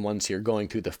 And then once you're going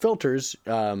through the filters,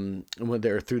 when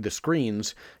they're through the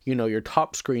screens, your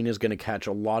top screen is going to catch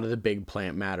a lot of the big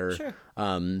plant matter. Sure.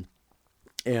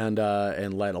 And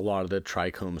let a lot of the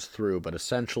trichomes through. But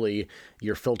essentially,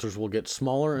 your filters will get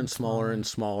smaller and smaller and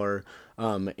smaller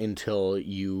until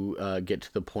you get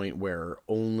to the point where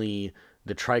only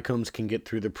the trichomes can get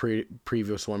through the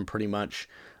previous one pretty much.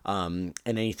 And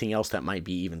anything else that might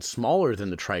be even smaller than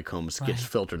the trichomes gets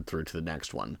filtered through to the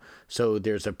next one. So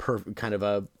there's a kind of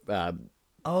a...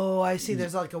 I see.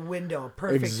 There's like a window, a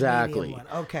perfect medium one.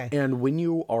 Okay. And when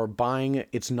you are buying,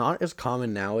 it's not as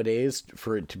common nowadays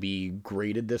for it to be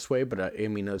graded this way, but I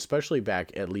mean, especially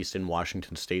back, at least in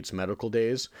Washington State's medical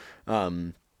days,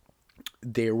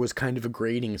 there was kind of a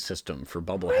grading system for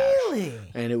bubble hash. Really?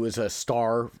 And it was a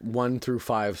star, 1 through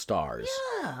 5 stars.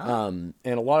 Yeah. And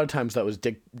a lot of times that was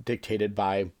dictated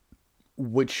by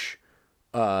which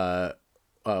bag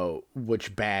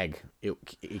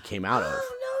it came out of.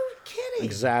 Oh, no kidding.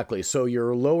 Exactly. So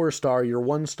your lower star, your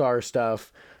 1-star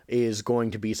stuff is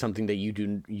going to be something that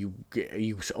you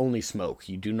only smoke.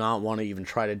 You do not want to even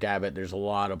try to dab it. There's a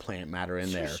lot of plant matter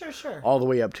in there. Sure. All the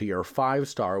way up to your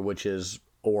 5-star, which is,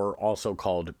 or also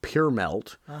called pure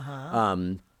melt.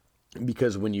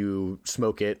 Because when you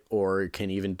smoke it or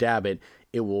can even dab it,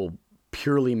 it will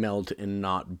purely melt and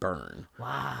not burn.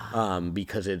 Wow.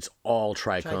 Because it's all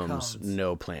trichomes,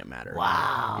 no plant matter.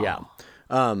 Wow. Yeah.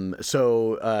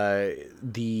 So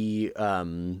the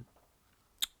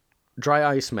dry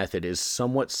ice method is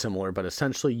somewhat similar, but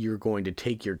essentially you're going to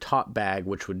take your top bag,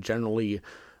 which would generally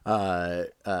have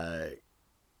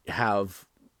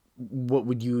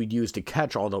what you would use to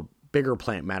catch all the bigger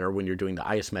plant matter when you're doing the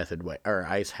ice method way, or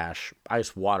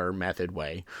ice water method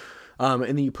way. And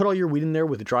then you put all your weed in there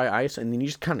with dry ice, and then you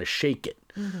just kind of shake it.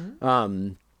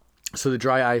 So the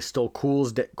dry ice still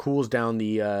cools down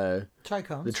the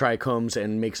trichomes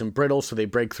and makes them brittle, so they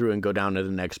break through and go down to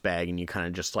the next bag, and you kind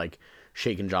of just like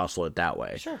shake and jostle it that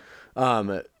way. Sure.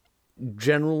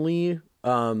 Generally,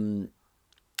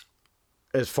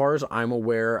 as far as I'm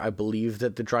aware, I believe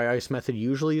that the dry ice method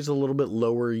usually is a little bit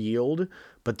lower yield,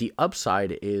 but the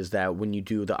upside is that when you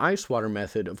do the ice water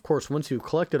method, of course, once you've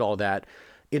collected all that,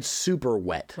 it's super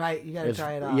wet. Right, you got to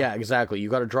dry it off. Yeah, exactly. You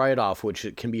got to dry it off, which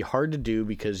it can be hard to do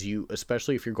because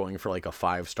especially if you're going for like a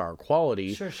 5-star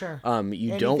quality. Sure.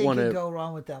 You don't want to go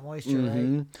wrong with that moisture,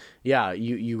 right? Yeah,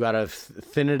 you got to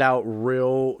thin it out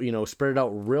spread it out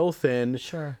real thin.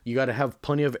 Sure. You got to have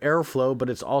plenty of airflow, but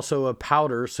it's also a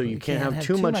powder, so you can't have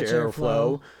too much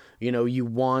airflow. You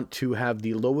want to have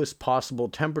the lowest possible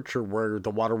temperature where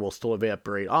the water will still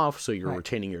evaporate off, so you're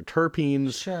retaining your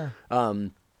terpenes. Sure.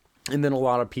 And then a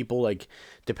lot of people, like,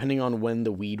 depending on when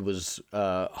the weed was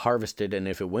harvested and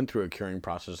if it went through a curing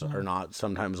process or not,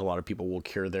 sometimes a lot of people will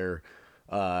cure their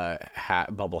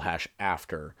bubble hash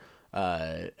after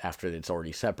it's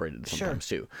already separated sometimes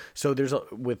too. So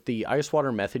with the ice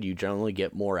water method, you generally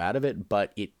get more out of it,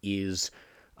 but it is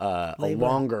a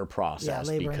longer process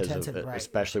because of,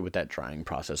 especially with that drying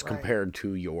process compared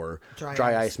to your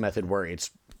dry ice method where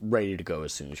it's ready to go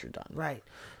as soon as you're done. Right.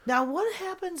 Now, what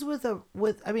happens we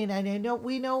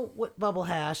know what bubble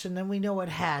hash, and then we know what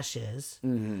hash is.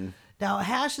 Mm-hmm. Now,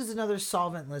 hash is another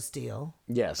solventless deal.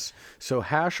 Yes. So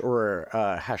hash or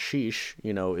hashish,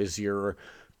 is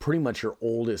pretty much your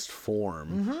oldest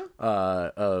form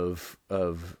of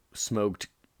smoked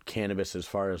cannabis as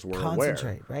far as we're aware.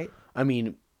 Concentrate, right? I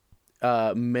mean,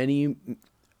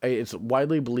 it's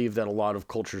widely believed that a lot of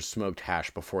cultures smoked hash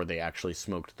before they actually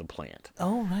smoked the plant.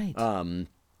 Oh, right.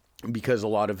 Because a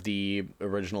lot of the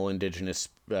original indigenous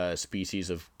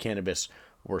species of cannabis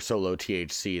were so low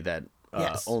THC that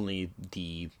only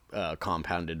the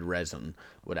compounded resin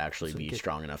would actually be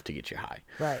strong enough to get you high.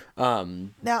 Right.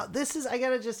 Now, I got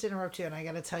to just interrupt you, and I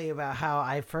got to tell you about how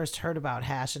I first heard about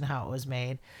hash and how it was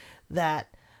made. That,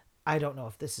 I don't know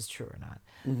if this is true or not,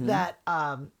 that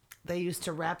they used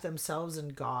to wrap themselves in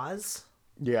gauze.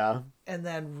 Yeah. And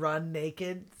then run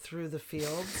naked through the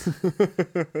fields.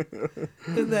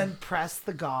 And then press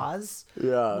the gauze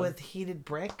with heated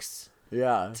bricks.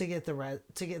 Yeah. To get the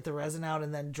resin out,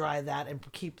 and then dry that and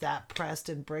keep that pressed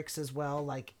in bricks as well,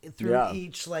 like through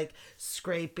each like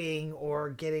scraping or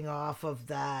getting off of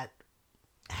that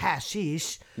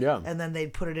hashish. Yeah. And then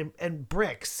they'd put it in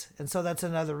bricks. And so that's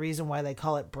another reason why they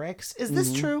call it bricks. Is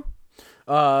this true?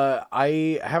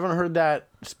 I haven't heard that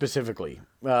specifically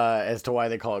as to why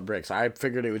they call it bricks. I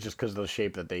figured it was just because of the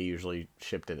shape that they usually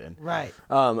shipped it in. Right.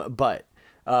 But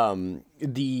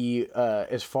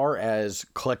as far as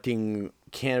collecting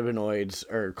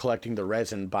cannabinoids or collecting the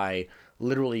resin by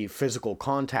literally physical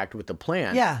contact with the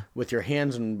plant, with your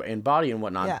hands and body and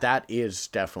whatnot, that is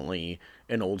definitely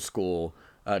an old school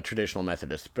traditional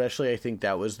method. Especially, I think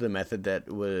that was the method that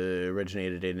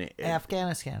originated in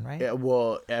Afghanistan, right? Yeah,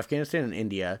 well, Afghanistan and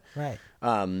India, right,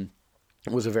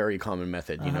 was a very common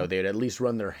method. They'd at least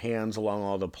run their hands along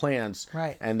all the plants,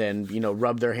 right, and then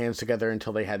rub their hands together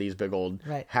until they had these big old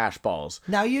hash balls.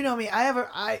 Now you know me. Our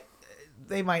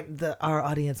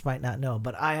audience might not know,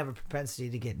 but I have a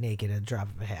propensity to get naked at a drop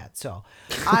of a hat. So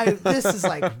this is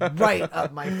like right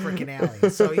up my freaking alley.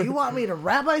 So you want me to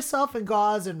wrap myself in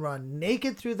gauze and run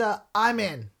naked through I'm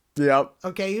in. Yep.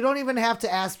 Okay. You don't even have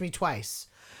to ask me twice.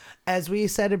 As we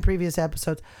said in previous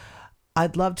episodes,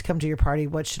 I'd love to come to your party.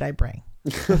 What should I bring?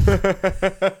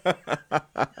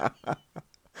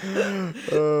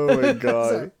 Oh my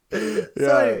God.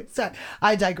 Sorry.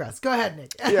 I digress. Go ahead,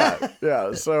 Nick.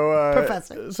 yeah. So,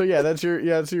 Professor. So that's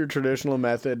your traditional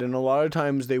method, and a lot of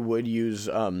times they would use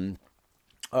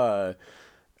No,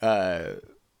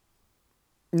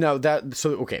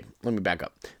 okay, let me back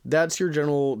up. That's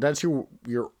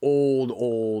your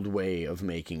old way of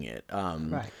making it.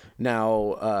 Right.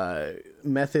 Now,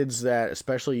 methods that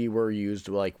especially were used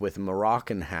like with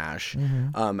Moroccan hash,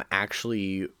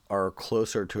 actually are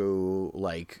closer to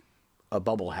like a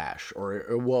bubble hash,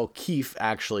 or keef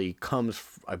actually comes,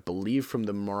 I believe, from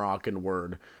the Moroccan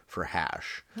word for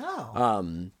hash.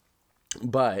 Oh.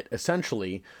 But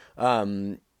essentially,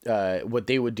 what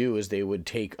they would do is they would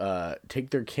take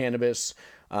their cannabis,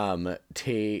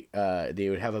 they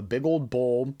would have a big old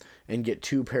bowl and get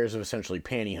 2 pairs of essentially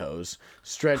pantyhose,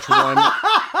 stretch one,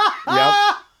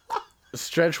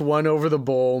 stretch one over the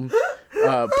bowl,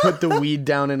 put the weed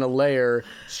down in a layer,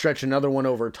 stretch another one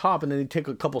over top, and then they take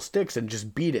a couple sticks and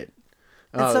just beat it.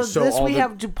 So this we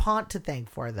have DuPont to thank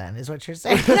for, then, is what you're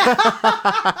saying.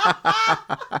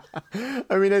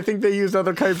 I mean, I think they used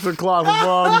other types of cloth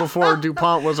long before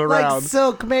DuPont was around. Like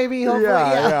silk, maybe, hopefully.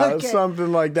 Yeah, okay.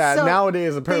 Something like that. So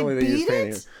nowadays, apparently they use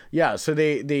painting. it? Yeah, so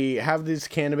they have this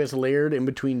cannabis layered in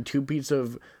between two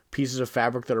pieces of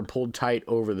fabric that are pulled tight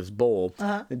over this bowl.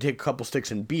 They take a couple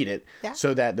sticks and beat it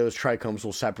so that those trichomes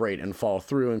will separate and fall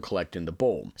through and collect in the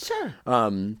bowl. Sure.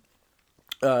 And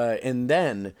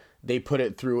then they put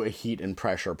it through a heat and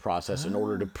pressure process in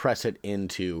order to press it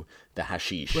into the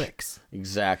hashish. Bricks.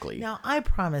 Exactly. Now, I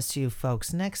promise you,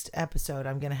 folks, next episode,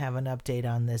 I'm going to have an update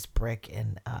on this brick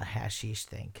and hashish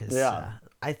thing. Because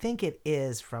I think it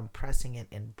is from pressing it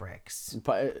in bricks.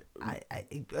 I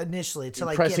initially, to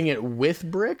like pressing it with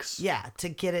bricks? Yeah, to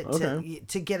get it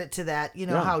to get it to that,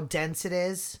 how dense it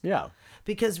is? Yeah.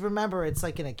 Because remember, it's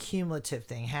like an accumulative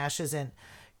thing. Hash isn't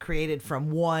created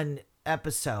from one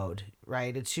episode,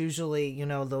 right? It's usually,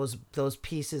 those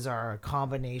pieces are a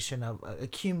combination of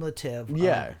accumulative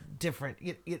of different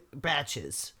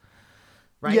batches,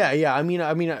 right? Yeah. I mean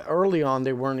early on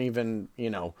they weren't even,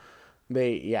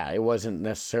 it wasn't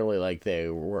necessarily like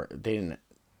weren't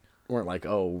like,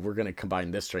 oh, we're going to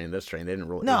combine this strain and this strain. They didn't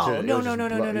really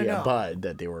No. bud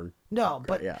that they were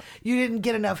you didn't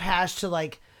get enough hash to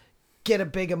like get a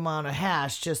big amount of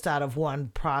hash just out of one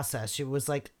process. It was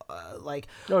like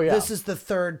this is the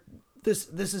third this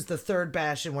is the third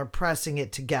batch and we're pressing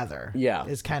it together. Yeah,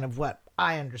 is kind of what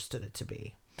I understood it to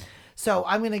be. So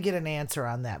I'm gonna get an answer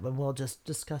on that, but we'll just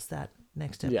discuss that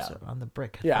next episode on the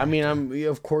brick. Yeah, factor. I mean,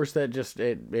 of course that just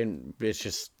it's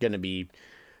just gonna be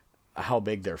how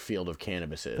big their field of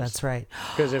cannabis is. That's right.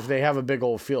 Because if they have a big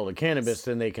old field of cannabis,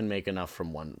 then they can make enough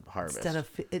from one harvest. Instead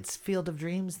of it's Field of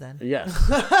Dreams, then. Yes.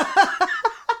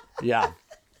 Yeah.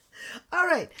 All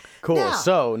right. Cool. Now,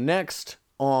 so next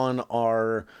on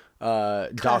our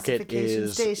docket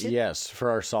is station. For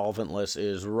our solventless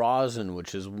is rosin,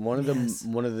 which is one of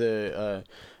the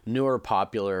newer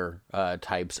popular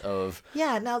types of.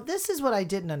 Yeah. Now this is what I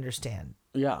didn't understand.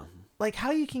 Yeah. Like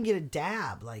how you can get a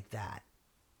dab like that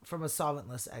from a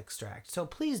solventless extract. So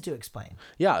please do explain.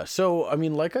 Yeah. So, I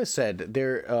mean, like I said,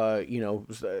 there,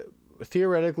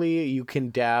 theoretically you can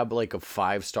dab like a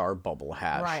 5-star bubble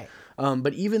hash. Right.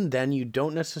 But even then you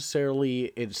don't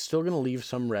necessarily, it's still going to leave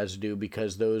some residue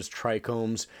because those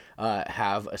trichomes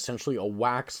have essentially a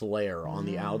wax layer on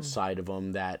the outside of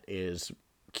them that is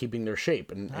keeping their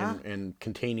shape and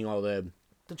containing all the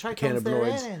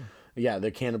cannabinoids. Yeah,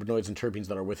 the cannabinoids and terpenes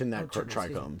that are within that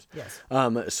trichomes. Yes.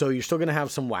 So you're still going to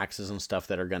have some waxes and stuff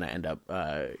that are going to end up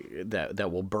that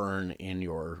will burn in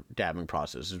your dabbing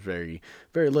process. It's very,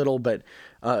 very little, but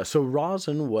so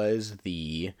rosin was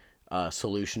the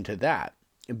solution to that,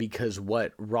 because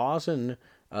what rosin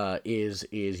is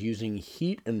using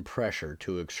heat and pressure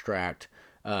to extract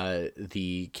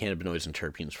the cannabinoids and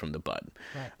terpenes from the bud.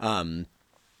 Right.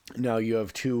 Now you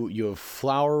have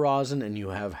flower rosin and you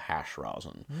have hash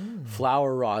rosin.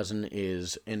 Flower rosin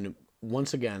is, and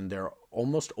once again, they're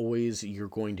almost always, you're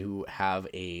going to have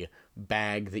a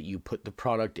bag that you put the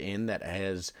product in that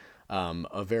has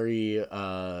a very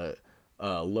low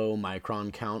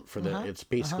micron count for the, it's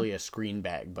basically a screen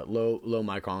bag, but low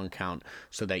micron count,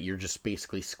 so that you're just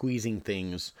basically squeezing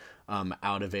things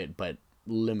out of it, but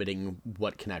limiting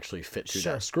what can actually fit through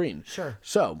that screen. Sure.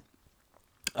 So,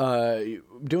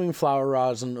 doing flower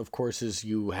rosin, of course, is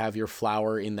you have your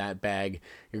flower in that bag.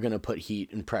 You're going to put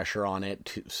heat and pressure on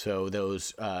it so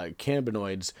those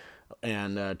cannabinoids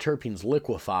and terpenes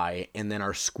liquefy and then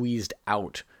are squeezed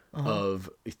out of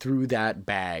through that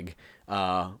bag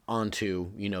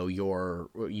onto your,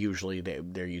 usually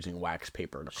they're using wax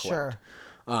paper to collect.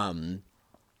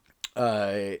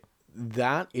 Sure.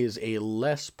 That is a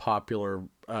less popular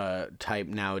type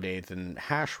nowadays than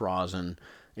hash rosin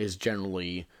is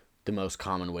generally the most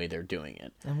common way they're doing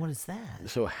it. And what is that?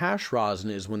 So hash rosin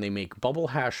is when they make bubble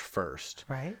hash first.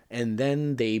 Right. And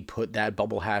then they put that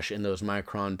bubble hash in those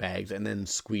micron bags and then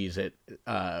squeeze it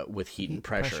with heat and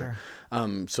pressure.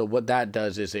 So what that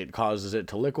does is it causes it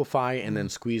to liquefy and then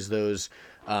squeeze those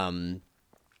terpenes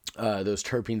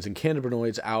and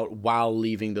cannabinoids out while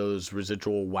leaving those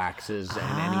residual waxes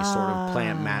and any sort of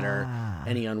plant matter,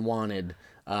 any unwanted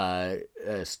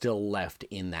still left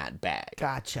in that bag.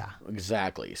 Gotcha.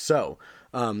 Exactly. So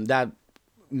that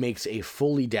makes a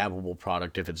fully dabbable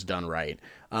product if it's done right.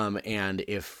 And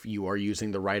if you are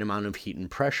using the right amount of heat and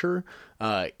pressure,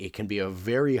 it can be a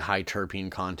very high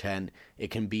terpene content.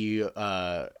 It can be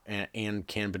and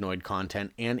cannabinoid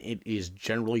content, and it is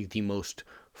generally the most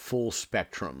full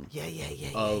spectrum Yeah,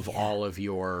 of all of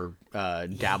your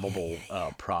dabbable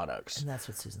products. And that's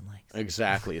what Susan likes.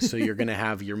 Exactly. So you're going to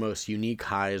have your most unique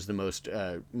highs, the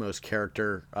most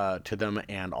character to them,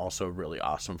 and also really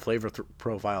awesome flavor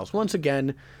profiles. Once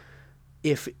again,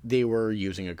 if they were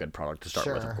using a good product to start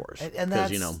with, of course. And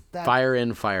that's, fire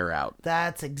in, fire out.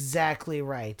 That's exactly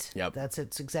right. Yep.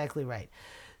 It's exactly right.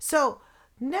 So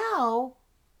now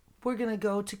we're going to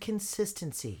go to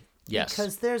consistency. Yes.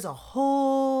 Because there's a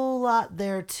whole lot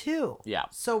there too. Yeah.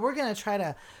 So we're going to try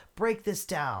to break this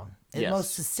down as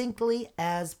most succinctly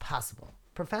as possible.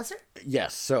 Professor?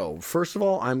 Yes. So first of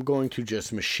all, I'm going to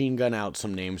just machine gun out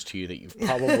some names to you that you've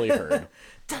probably heard.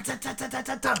 Dun, dun, dun, dun, dun,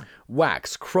 dun, dun.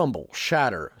 Wax, crumble,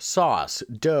 shatter, sauce,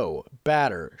 dough,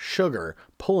 batter, sugar,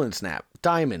 pull and snap,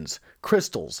 diamonds,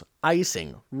 crystals,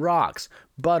 icing, rocks,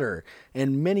 butter,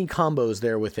 and many combos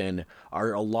there within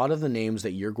are a lot of the names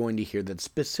that you're going to hear that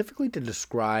specifically to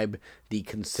describe the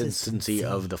consistency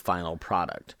of the final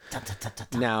product. Dun, dun, dun, dun,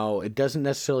 dun. Now, it doesn't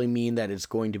necessarily mean that it's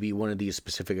going to be one of these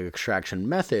specific extraction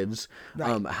methods.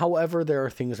 Right. However, there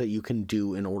are things that you can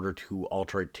do in order to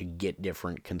alter it to get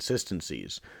different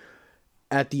consistencies.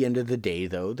 At the end of the day,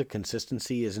 though, the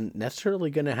consistency isn't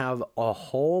necessarily going to have a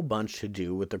whole bunch to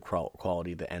do with the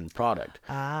quality of the end product.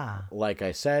 Like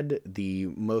I said, the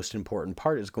most important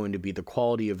part is going to be the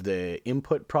quality of the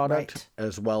input product,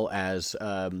 as well as,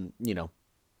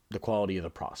 the quality of the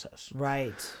process.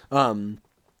 Right.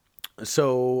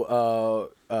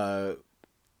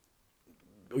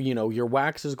 Your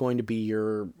wax is going to be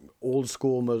your old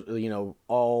school,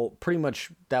 all pretty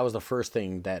much that was the first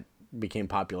thing that became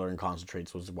popular in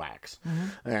concentrates was wax.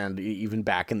 And even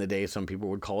back in the day, some people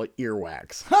would call it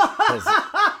earwax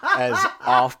as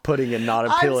off-putting and not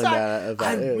appealing as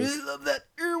that is. Really love that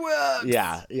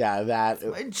earwax. Yeah, that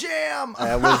my jam.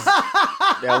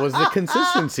 That was the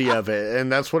consistency of it,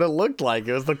 and that's what it looked like.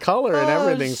 It was the color and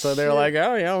everything. So they're like,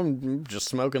 oh yeah, I'm just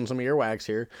smoking some earwax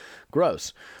here.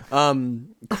 Gross.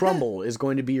 Crumble is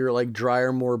going to be your like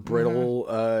drier, more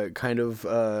brittle kind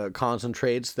of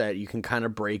concentrates that you can kind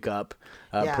of break up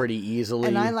pretty easily.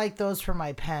 And I like those for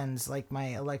my pens, like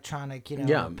my electronic,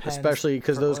 pens, especially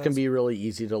because those can oils. be really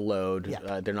easy to load.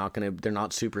 Yeah. They're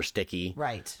not super sticky.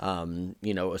 Right.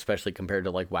 Especially compared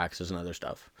to like waxes and other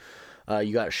stuff.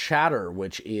 You got shatter,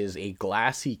 which is a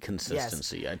glassy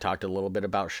consistency. Yes. I talked a little bit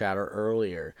about shatter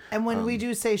earlier. And when we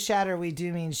do say shatter, we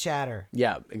do mean shatter.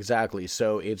 Yeah, exactly.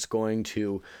 So it's going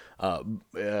to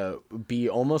be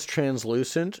almost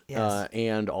translucent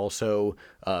and also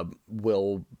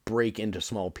will break into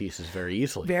small pieces very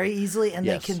easily. Very easily, and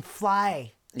they can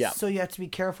fly. Yeah. So you have to be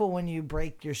careful when you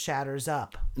break your shatters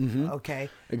up. Okay.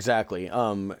 Exactly.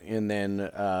 And then,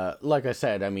 like I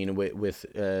said, I mean, with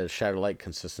shatter-like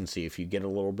consistency, if you get a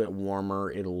little bit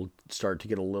warmer, it'll start to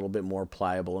get a little bit more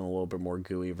pliable and a little bit more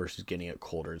gooey versus getting it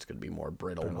colder. It's going to be more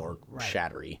brittle, more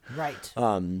shattery. Right.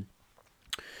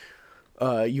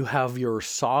 You have your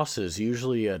sauces.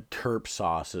 Usually a terp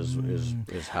sauce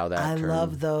is how that I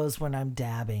love those when I'm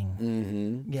dabbing.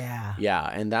 Mm-hmm. Yeah. Yeah,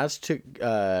 and that's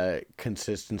to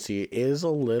consistency is a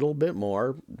little bit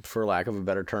more, for lack of a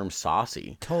better term,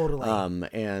 saucy. Totally.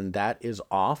 And that is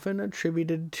often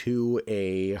attributed to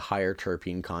a higher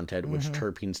terpene content, which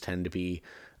terpenes tend to be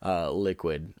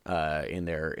liquid in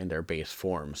their base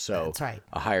form. So that's right.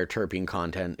 A higher terpene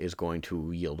content is going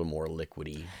to yield a more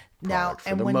liquidy Now, product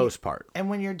for the most part. And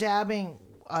when you're dabbing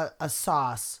a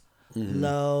sauce,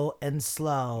 low and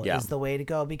slow is the way to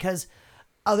go, because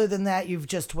other than that, you've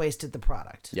just wasted the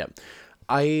product. Yep.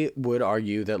 I would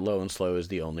argue that low and slow is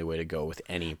the only way to go with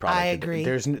any product. I agree.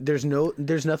 There's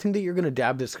nothing that you're going to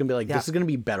dab that's going to be like, this is going to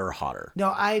be better hotter.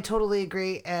 No, I totally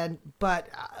agree. But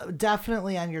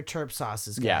definitely on your terp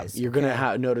sauces, guys. Yeah, you're going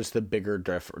to notice the bigger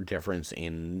difference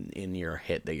in your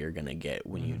hit that you're going to get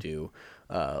when you do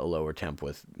a lower temp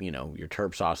with, your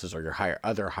terp sauces or your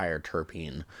higher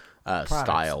terpene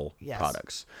style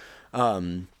products.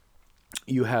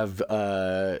 You have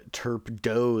terp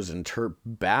doughs and terp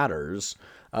batters,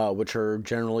 which are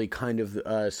generally kind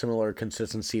of similar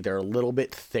consistency. They're a little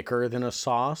bit thicker than a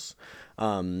sauce.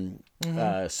 So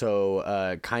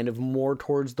kind of more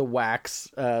towards the wax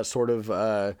sort of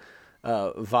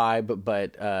vibe,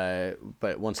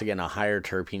 but once again, a higher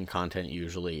terpene content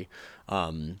usually,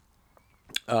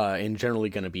 and generally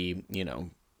going to be,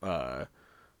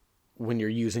 when you're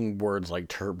using words like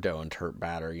terp dough and terp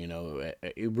batter,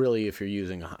 it really, if you're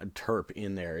using a terp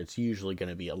in there, it's usually going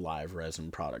to be a live resin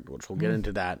product, which we'll get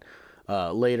into that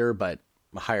later, but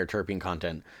higher terpene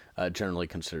content generally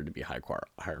considered to be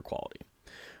higher quality.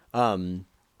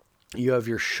 You have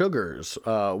your sugars,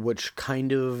 which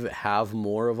kind of have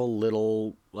more of a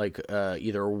little like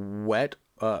either wet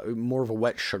more of a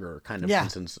wet sugar kind of Yeah.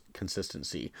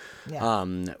 consistency, Yeah.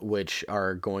 which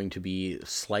are going to be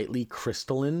slightly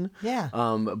crystalline, Yeah.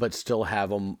 but still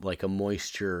have a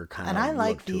moisture kind of. And I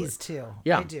like look to these it. too.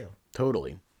 Yeah, I do.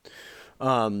 totally.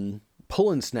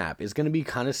 Pull and snap is going to be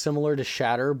kind of similar to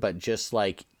shatter, but just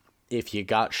like if you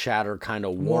got shatter kind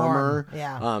of warmer,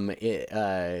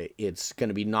 it's going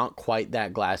to be not quite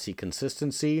that glassy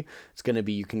consistency. It's going to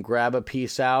be, you can grab a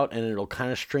piece out and it'll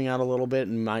kind of string out a little bit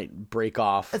and might break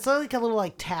off. It's like a little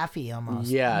like taffy almost.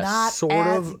 Yeah, Not sort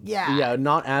as, of. Yeah. Yeah,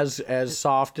 not as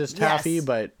soft as taffy, Yes.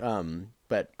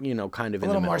 but you know, kind of A in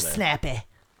the little middle more there. snappy.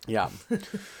 Yeah.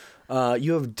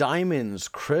 You have diamonds,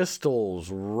 crystals,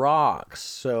 rocks.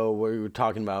 So we were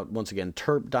talking about, once again,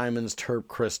 terp diamonds, terp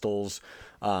crystals,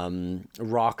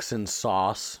 rocks and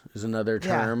sauce is another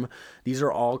term. Yeah. These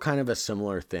are all kind of a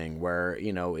similar thing where,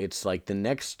 you know, it's like the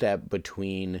next step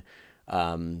between,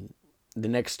 the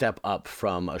next step up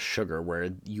from a sugar,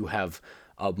 where you have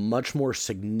a much more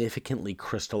significantly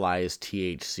crystallized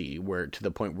THC, where to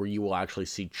the point where you will actually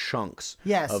see chunks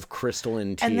Yes. of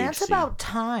crystalline THC. And that's about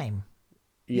time.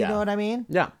 Yeah. You know what I mean?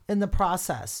 Yeah. In the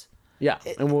process. Yeah,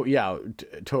 and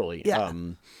totally. Yeah.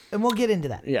 And we'll get into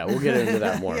that. Yeah, we'll get into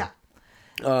that more. Yeah.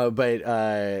 But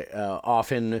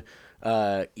often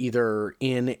either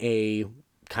in a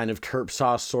kind of terp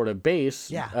sauce sort of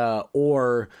base, Yeah.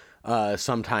 or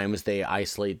sometimes they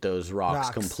isolate those rocks Rocks.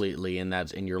 completely, and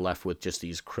you're left with just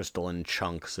these crystalline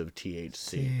chunks of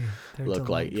THC. they're Look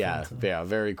like, delightful, yeah,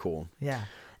 very cool. Yeah.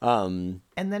 And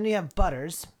then you have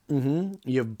butters. You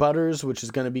have butters, which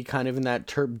is going to be kind of in that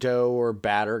terp dough or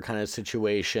batter kind of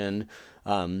situation.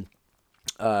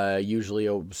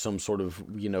 Usually some sort of,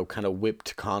 you know, kind of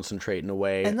whipped concentrate in a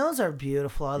way. And those are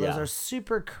beautiful. Those Yeah. are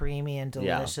super creamy and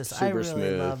delicious. I super really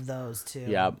smooth. love those too.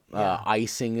 Yeah.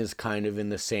 Icing is kind of in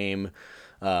the same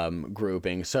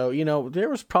grouping. So, you know, there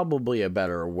was probably a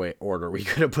better order we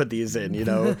could have put these in. You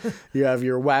know, you have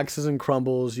your waxes and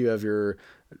crumbles, you have your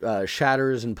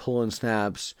shatters and pull and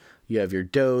snaps, you have your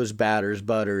doughs, batters,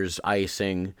 butters,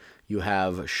 icing, you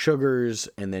have sugars,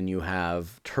 and then you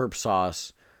have terp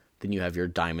sauce, then you have your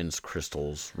diamonds,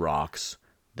 crystals, rocks,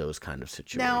 those kind of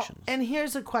Now, situations. and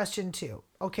here's a question too.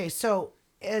 Okay, so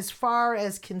as far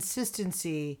as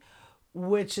consistency,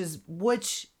 which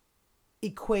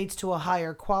equates to a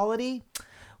higher quality,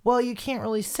 well, you can't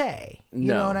really say. You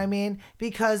No. know what I mean?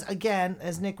 Because again,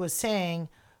 as Nick was saying,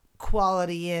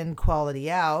 quality in,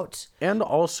 quality out. And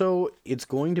also, it's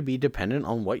going to be dependent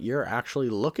on what you're actually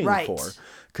looking Right. for.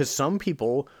 Because some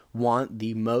people want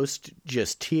the most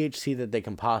just THC that they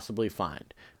can possibly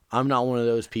find. I'm not one of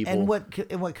those people. And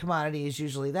what commodity is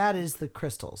usually that is the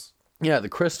crystals. Yeah, the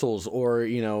crystals, or,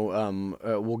 you know,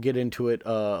 we'll get into it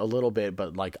a little bit,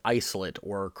 but like isolate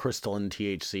or crystalline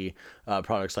THC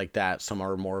products like that. Some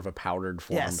are more of a powdered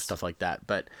form, Yes. stuff like that.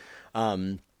 But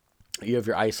you have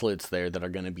your isolates there that are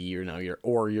going to be, you know, your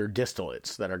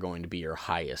distillates that are going to be your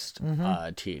highest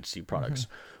THC products.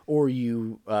 Or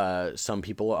some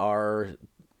people are,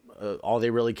 all they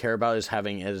really care about is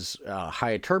having as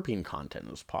high a terpene content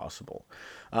as possible.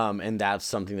 And that's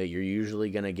something that you're usually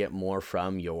going to get more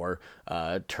from your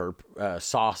terp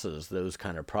sauces, those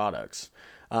kind of products.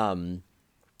 Then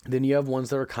you have ones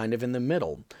that are kind of in the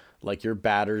middle. Like your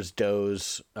batters,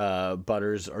 doughs,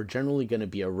 butters are generally going to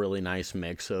be a really nice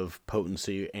mix of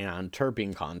potency and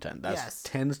terpene content. That Yes.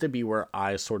 tends to be where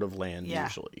I sort of land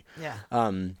usually. Yeah.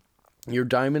 Your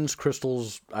diamonds,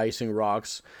 crystals, icing,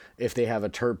 rocks, if they have a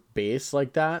terp base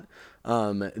like that,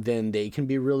 then they can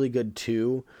be really good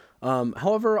too.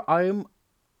 However,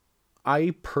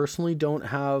 I personally don't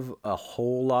have a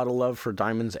whole lot of love for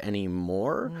diamonds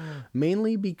anymore,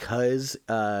 mainly because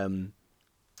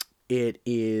it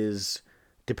is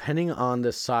depending on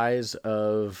the size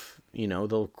of, you know,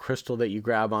 the crystal that you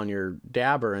grab on your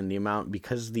dabber and the amount,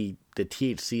 because the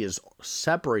THC is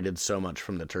separated so much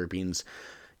from the terpenes.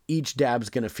 Each dab's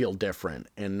going to feel different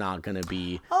and not going to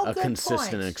be a good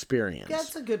consistent point. experience.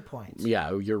 That's a good point.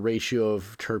 Yeah, your ratio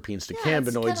of terpenes to Yeah, it's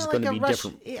cannabinoids is kinda going like to a be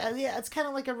Russian- different. Yeah, it's kind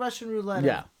of like a Russian roulette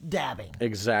Yeah. of dabbing.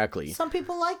 Exactly. Some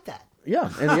people like that.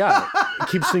 Yeah, and it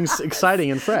keeps things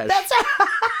exciting and fresh. That's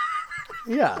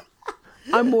Yeah.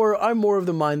 I'm more of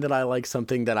the mind that I like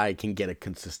something that I can get a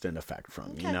consistent effect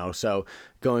from, you know? So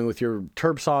going with your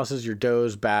terp sauces, your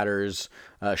doughs, batters,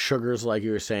 sugars, like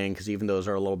you were saying, because even those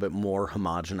are a little bit more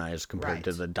homogenized compared to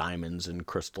Right. the diamonds and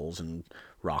crystals and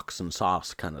rocks and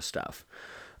sauce kind of stuff.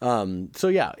 So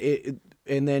yeah,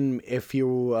 and then if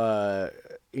you,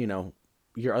 you know,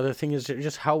 your other thing is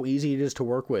just how easy it is to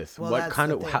work with. Well, what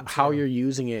kind of how you're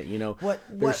using it.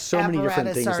 There's so many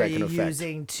different things that can affect. What apparatus are you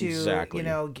using to exactly.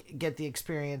 Get the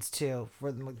experience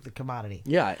for the commodity?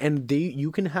 Yeah, and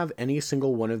you can have any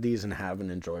single one of these and have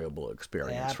an enjoyable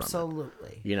experience from it.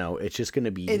 Absolutely. It's just going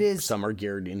to be some are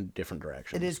geared in different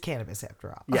directions. It is cannabis after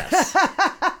all. Yes.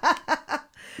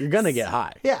 You're gonna get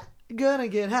high. Yeah. You're gonna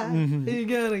get high. Mm-hmm. You're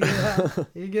gonna get high.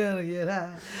 You're gonna get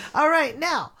high. All right,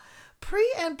 now, pre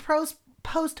and post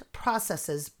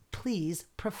processes, please,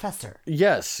 Professor.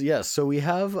 Yes. So we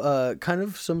have kind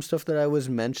of some stuff that I was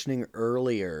mentioning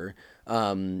earlier,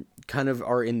 kind of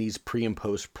are in these pre and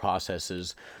post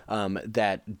processes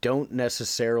that don't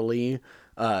necessarily,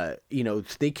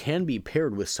 they can be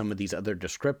paired with some of these other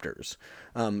descriptors.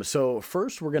 So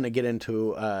first we're going to get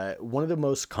into one of the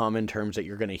most common terms that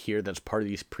you're going to hear that's part of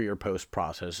these pre or post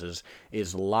processes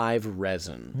is live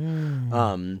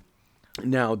resin.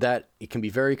 Now that it can be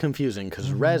very confusing because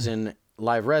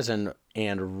live resin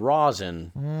and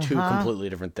rosin, two completely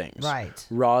different things. Right.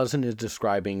 Rosin is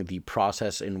describing the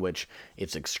process in which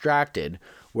it's extracted,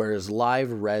 whereas live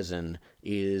resin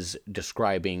is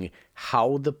describing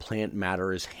how the plant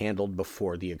matter is handled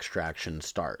before the extraction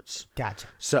starts. Gotcha.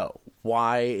 So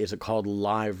why is it called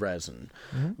live resin?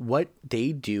 What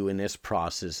they do in this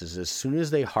process is as soon as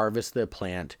they harvest the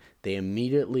plant, they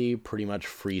immediately pretty much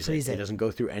freeze it. It doesn't go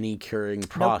through any curing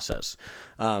process.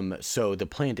 So the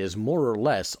plant is more or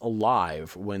less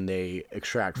alive when they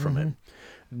extract from it.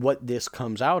 What this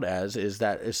comes out as is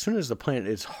that as soon as the plant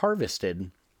is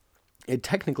harvested, it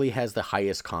technically has the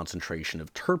highest concentration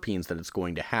of terpenes that it's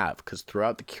going to have because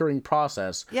throughout the curing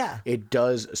process, it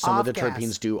does some of the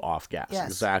terpenes do off gas. Yes.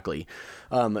 Exactly.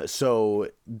 So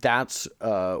that's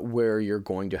where you're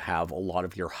going to have a lot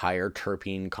of your higher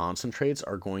terpene concentrates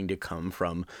are going to come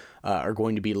from, are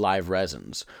going to be live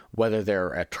resins, whether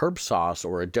they're a terp sauce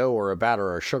or a dough or a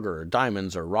batter or sugar or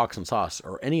diamonds or rocks and sauce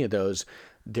or any of those,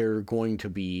 they're going to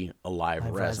be a live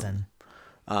resin.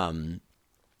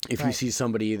 If you see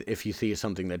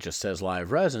something that just says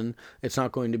live resin, it's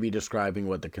not going to be describing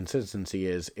what the consistency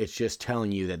is. It's just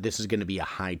telling you that this is going to be a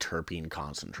high terpene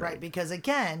concentrate. Right, because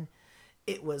again,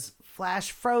 it was flash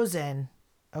frozen,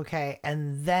 okay,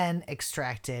 and then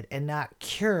extracted and not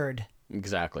cured.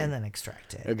 Exactly. And then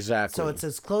extracted. Exactly. So it's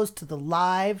as close to the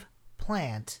live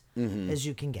plant as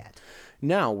you can get.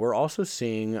 Now, we're also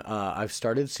seeing, I've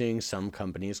started seeing some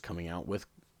companies coming out with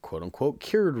quote unquote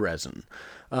cured resin.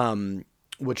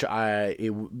 Which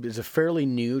is a fairly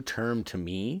new term to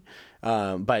me,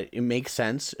 but it makes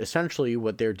sense. Essentially,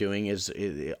 what they're doing is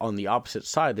on the opposite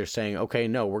side. They're saying, okay,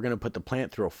 no, we're going to put the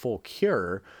plant through a full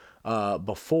cure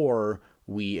before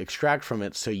we extract from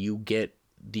it so you get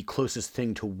the closest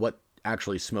thing to what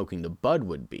actually smoking the bud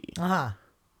would be.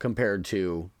 Compared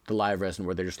to the live resin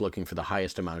where they're just looking for the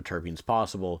highest amount of terpenes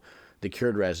possible. The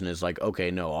cured resin is like, okay,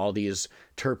 no, all these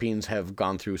terpenes have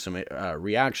gone through some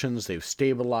reactions, they've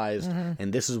stabilized,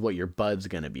 and this is what your bud's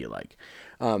going to be like.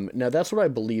 Now, that's what I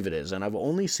believe it is, and I've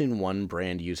only seen one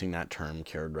brand using that term,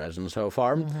 cured resin, so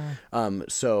far.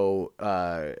 So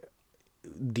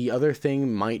the other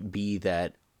thing might be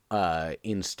that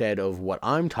instead of what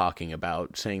I'm talking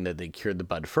about, saying that they cured the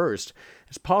bud first,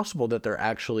 it's possible that they're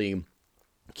actually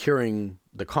curing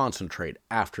the concentrate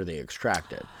after they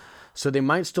extract it. So they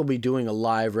might still be doing a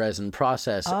live resin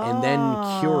process and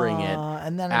then curing it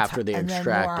after they extract it. And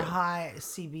then more high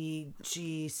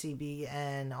CBG,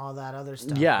 CBN, all that other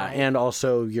stuff. Yeah, right? And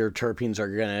also your terpenes are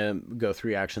going to go through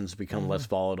reactions, become less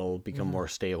volatile, become more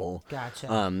stable.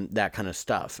 Gotcha. That kind of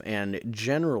stuff. And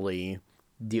generally,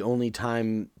 the only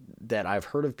time that I've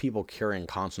heard of people curing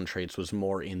concentrates was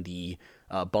more in the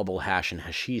bubble hash and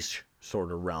hashish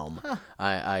sort of realm.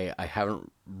 I haven't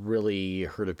really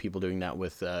heard of people doing that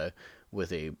with a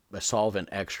solvent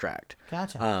extract.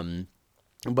 Gotcha.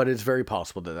 But it's very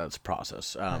possible that that's a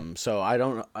process. So I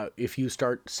don't. If you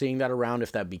start seeing that around,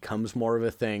 if that becomes more of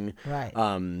a thing, right?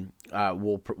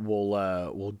 We'll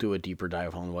do a deeper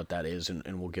dive on what that is,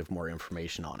 and we'll give more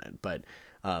information on it. But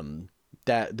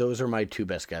those are my two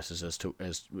best guesses as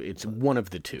it's one of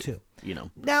the two.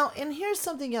 Now, and here's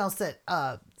something else that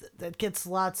that gets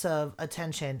lots of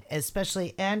attention,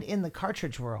 especially and in the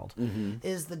cartridge world,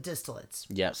 is the distillates.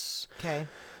 Yes. Okay.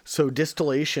 So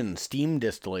distillation, steam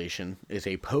distillation, is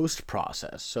a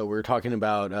post-process. So we're talking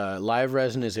about live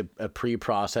resin is a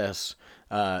pre-process.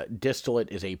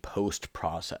 Distillate is a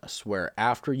post-process, where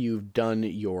after you've done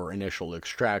your initial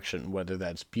extraction, whether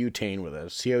that's butane, whether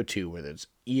it's CO2, whether it's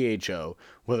EHO,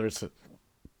 whether it's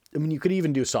you could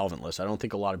even do solventless. I don't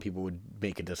think a lot of people would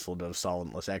make a distillate of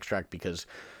solventless extract because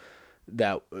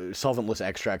that solventless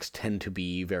extracts tend to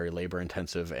be very labor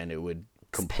intensive, and it would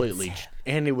completely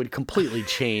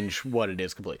change what it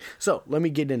is completely. So let me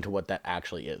get into what that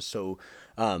actually is. So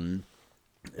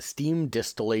steam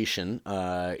distillation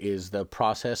is the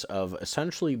process of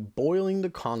essentially boiling the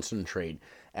concentrate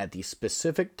at the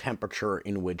specific temperature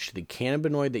in which the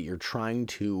cannabinoid that you're trying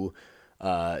to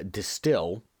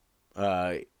distill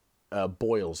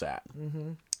boils at.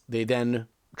 Mm-hmm. They then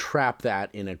trap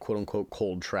that in a quote-unquote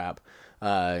cold trap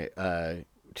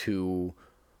to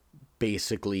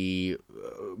basically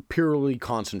purely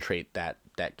concentrate that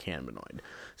cannabinoid.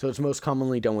 So it's most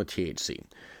commonly done with THC.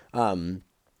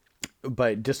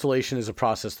 But distillation is a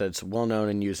process that's well known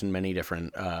and used in many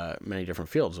different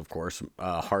fields. Of course,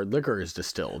 hard liquor is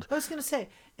distilled. I was going to say,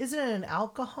 isn't it an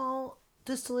alcohol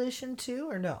distillation too,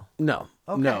 or no? No,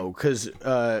 okay. No, because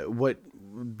what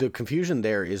the confusion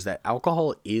there is that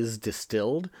alcohol is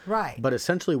distilled, right? But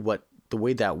essentially, the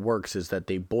way that works is that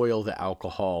they boil the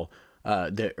alcohol,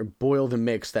 boil the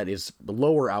mix that is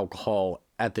lower alcohol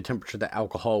at the temperature that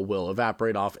alcohol will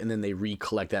evaporate off, and then they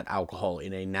recollect that alcohol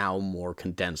in a now more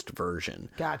condensed version.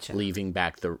 Gotcha. Leaving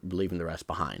the rest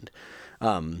behind.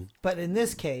 But in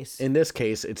this case,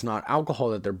 it's not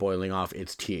alcohol that they're boiling off;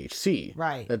 it's THC,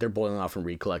 right? That they're boiling off and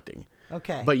recollecting.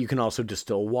 Okay. But you can also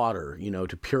distill water,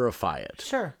 to purify it.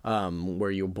 Sure.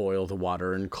 Where you boil the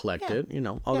water and collect it,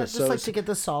 all this. Just like to get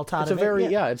the salt out of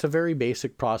it. It's a very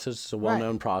basic process. It's a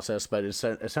well-known process, but it's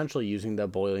essentially using the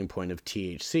boiling point of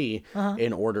THC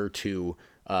in order to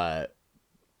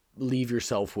leave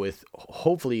yourself with,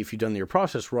 hopefully, if you've done your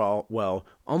process well,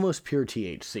 almost pure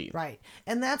THC. Right.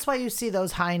 And that's why you see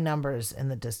those high numbers in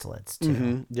the distillates, too.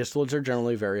 Mm-hmm. Distillates are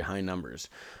generally very high numbers.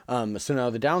 So now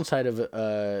the downside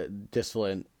of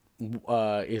distillate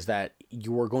is that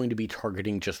you are going to be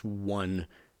targeting just one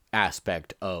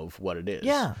aspect of what it is.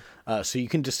 Yeah. So you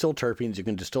can distill terpenes, you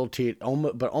can distill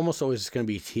but almost always it's going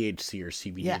to be THC or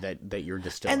CBD that you're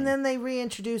distilling. And then they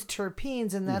reintroduce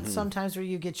terpenes, and that's sometimes where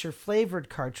you get your flavored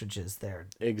cartridges there.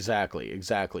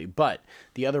 Exactly. But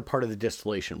the other part of the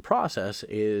distillation process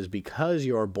is because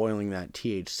you're boiling that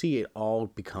THC, it all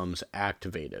becomes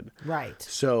activated. Right.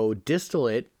 So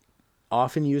distillate,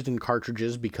 often used in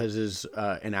cartridges because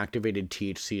an activated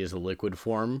THC is a liquid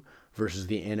form versus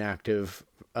the inactive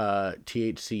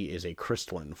THC is a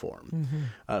crystalline form.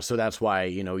 So that's why,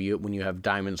 when you have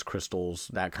diamonds, crystals,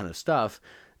 that kind of stuff,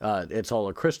 it's all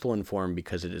a crystalline form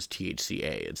because it is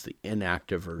THCA. It's the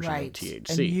inactive version of THC.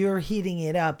 And you're heating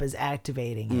it up as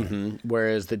activating it.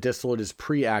 Whereas the distillate is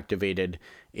pre-activated.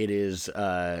 It is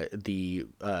the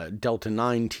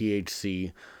Delta-9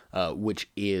 THC, which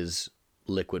is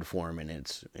liquid form in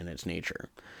its nature.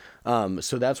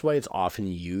 So that's why it's often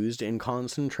used in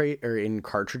concentrate or in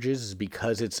cartridges, is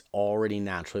because it's already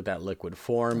naturally that liquid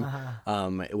form,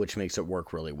 which makes it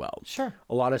work really well. Sure.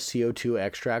 A lot of CO2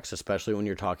 extracts, especially when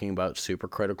you're talking about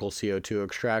supercritical CO2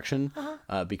 extraction,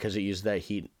 because it uses that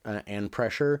heat and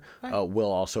pressure,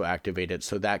 will also activate it.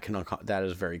 So that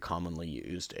is very commonly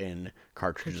used in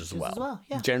cartridges as well.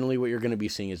 Yeah. Generally, what you're going to be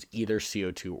seeing is either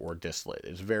CO2 or distillate.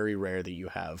 It's very rare that you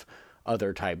have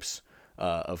other types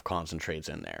of concentrates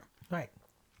in there. Right.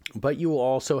 But you will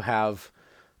also have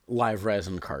live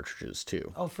resin cartridges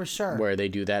too. Oh, for sure. Where they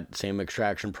do that same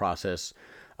extraction process.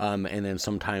 And then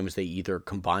sometimes they either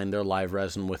combine their live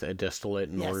resin with a distillate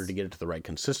in order to get it to the right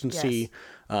consistency,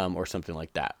 or something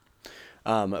like that.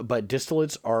 But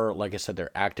distillates are, like I said,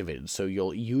 they're activated. So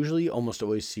you'll usually almost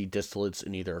always see distillates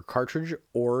in either a cartridge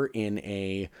or in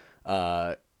a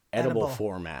edible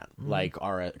format, like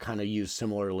kind of used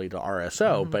similarly to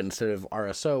RSO, but instead of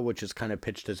RSO, which is kind of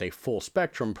pitched as a full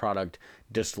spectrum product,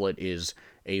 distillate is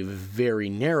a very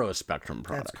narrow spectrum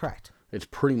product. That's correct. It's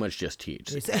pretty much just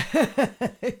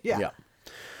THC. Yeah.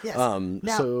 Yes.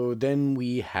 Now, so then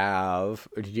we have.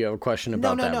 Did you have a question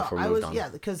about that before we moved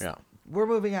on? Because we're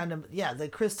moving on to the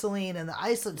crystalline and the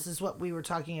isolates is what we were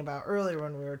talking about earlier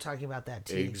when we were talking about that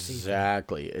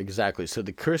THC. Exactly. So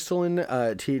the crystalline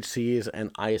THCs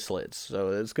and isolates.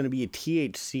 So it's going to be a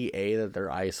THCA that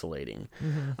they're isolating.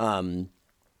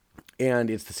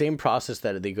 And it's the same process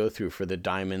that they go through for the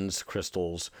diamonds,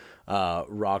 crystals,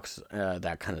 rocks,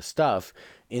 that kind of stuff,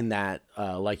 in that,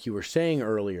 like you were saying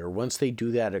earlier, once they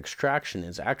do that extraction,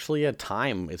 it's actually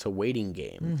it's a waiting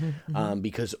game.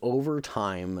 Because over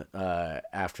time,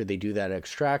 after they do that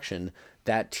extraction,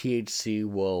 that THC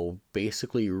will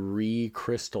basically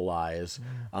recrystallize.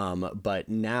 But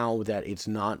now that it's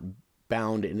not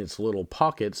bound in its little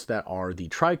pockets that are the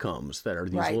trichomes, that are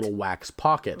these little wax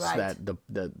pockets that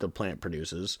the plant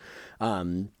produces.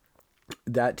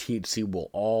 that THC will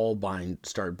all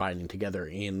start binding together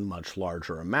in much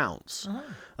larger amounts.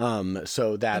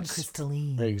 So that's and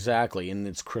crystalline. Exactly, in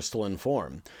its crystalline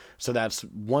form. So that's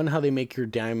one, how they make your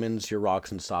diamonds, your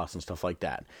rocks and stocks and stuff like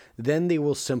that. Then they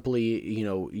will simply,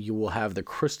 you will have the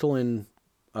crystalline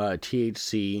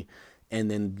THC, and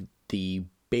then the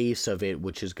base of it,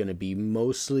 which is going to be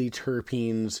mostly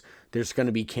terpenes. There's going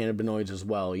to be cannabinoids as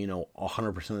well.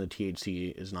 100% of the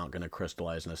THC is not going to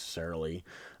crystallize necessarily.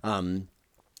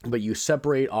 But you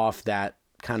separate off that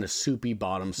kind of soupy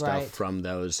bottom stuff from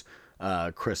those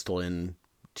crystalline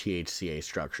THCA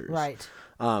structures. Right.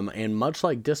 And much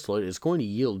like distillate, it's going to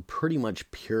yield pretty much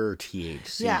pure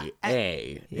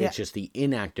THCA. It's just the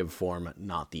inactive form,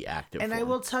 not the active form. And I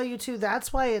will tell you too,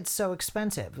 that's why it's so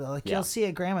expensive. You'll see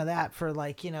a gram of that for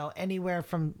anywhere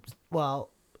from,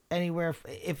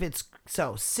 if it's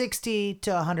 60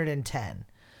 to 110.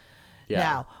 Yeah.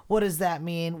 Now, what does that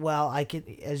mean? Well, I could,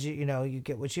 as you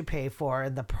get what you pay for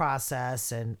in the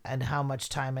process and how much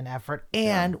time and effort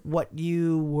and what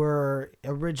you were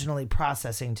originally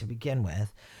processing to begin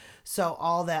with. So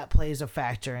all that plays a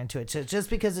factor into it. So just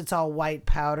because it's all white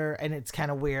powder, and it's kind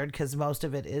of weird because most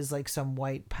of it is like some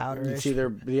white powder. It's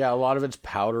either, a lot of it's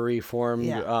powdery form,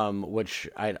 which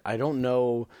I don't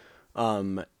know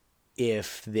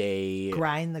if they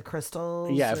grind the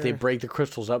crystals. If they break the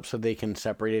crystals up so they can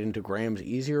separate it into grams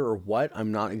easier or what.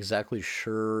 I'm not exactly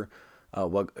sure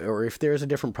or if there's a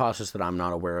different process that I'm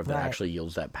not aware of that actually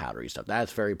yields that powdery stuff.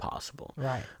 That's very possible.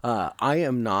 Right. I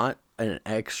am not an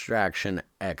extraction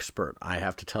expert. I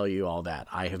have to tell you all that.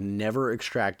 I have never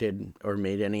extracted or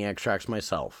made any extracts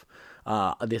myself.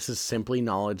 This is simply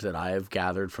knowledge that I have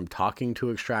gathered from talking to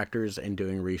extractors and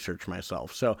doing research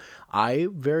myself. So I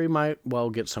very might well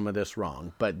get some of this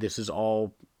wrong, but this is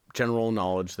all general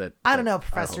knowledge that I don't know,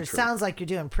 Professor. Sounds like you're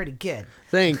doing pretty good.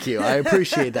 Thank you. I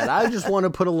appreciate that. I just want to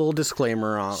put a little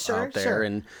disclaimer out there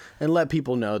and let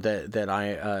people know that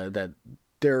that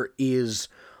there is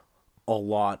a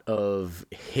lot of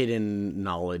hidden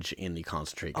knowledge in the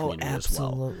concentrate community as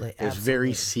well. There's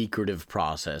very secretive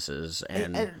processes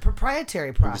and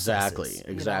proprietary processes.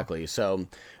 Exactly. So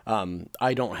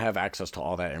I don't have access to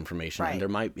all that information. And there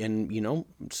might, and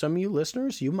some of you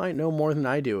listeners, you might know more than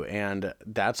I do, and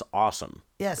that's awesome.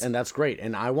 Yes. And that's great.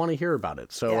 And I want to hear about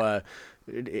it. So,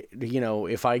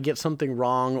 if I get something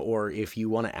wrong or if you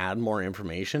want to add more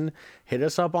information, hit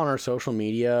us up on our social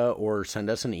media or send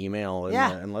us an email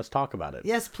and let's talk about it.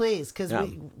 Yes, please. Because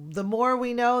the more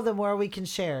we know, the more we can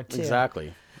share too.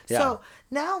 Exactly. Yeah. So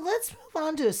now let's move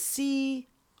on to CRC.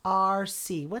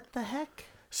 What the heck?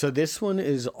 So this one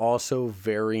is also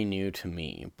very new to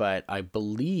me, but I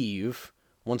believe,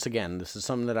 once again, this is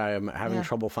something that I am having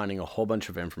trouble finding a whole bunch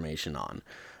of information on.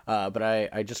 But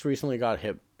I just recently got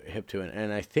hip to it,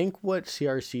 and I think what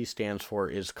CRC stands for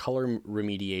is color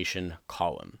remediation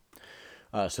column.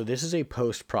 So this is a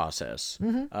post process,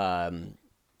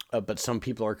 but some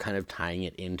people are kind of tying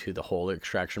it into the whole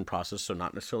extraction process, so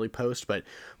not necessarily post, but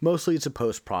mostly it's a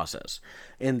post process.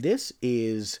 And this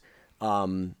is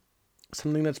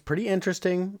something that's pretty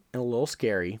interesting and a little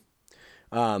scary.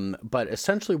 But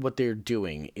essentially what they're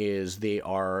doing is they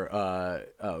are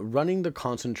running the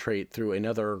concentrate through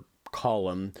another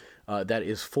column that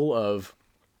is full of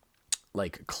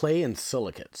like clay and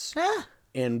silicates.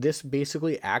 And this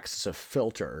basically acts as a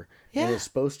filter and is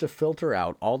supposed to filter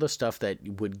out all the stuff that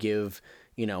would give,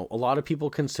 a lot of people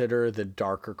consider the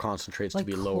darker concentrates to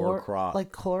be lower crop.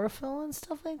 Like chlorophyll and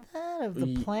stuff like that of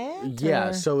the plant? Yeah,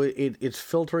 or? So it's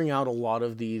filtering out a lot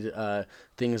of these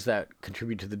things that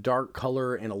contribute to the dark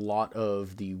color and a lot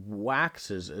of the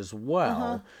waxes as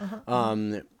well.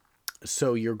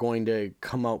 So you're going to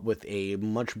come up with a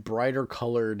much brighter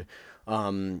colored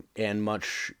and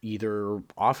much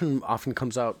often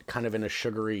comes out kind of in a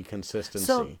sugary consistency.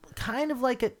 So kind of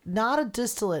like not a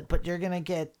distillate, but you're going to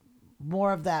get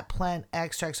more of that plant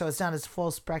extract. So it's not as full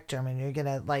spectrum, and you're going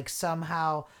to like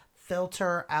somehow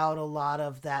filter out a lot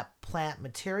of that plant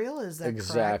material. Is that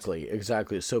correct?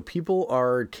 Exactly. So people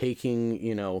are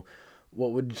taking,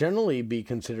 what would generally be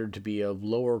considered to be a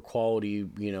lower quality,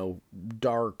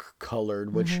 dark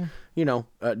colored, which,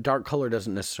 dark color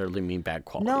doesn't necessarily mean bad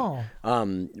quality. No.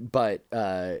 But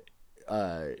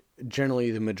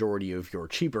generally the majority of your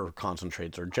cheaper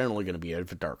concentrates are generally going to be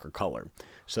of a darker color.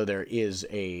 So there is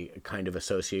a kind of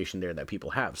association there that people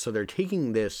have. So they're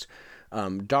taking this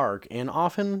dark and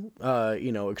often,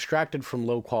 extracted from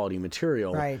low quality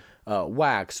material,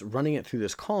 wax, running it through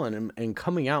this column and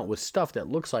coming out with stuff that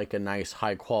looks like a nice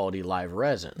high quality live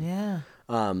resin. Yeah.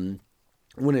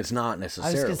 When it's not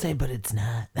necessarily. I was going to say, but it's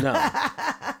not. No.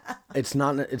 It's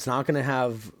not going to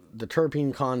have the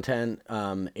terpene content.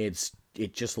 It's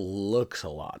it just looks a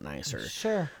lot nicer.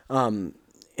 Sure.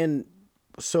 And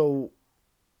so,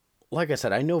 like I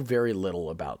said, I know very little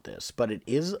about this, but it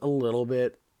is I'm a little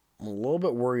bit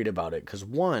worried about it because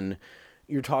one,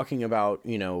 you're talking about,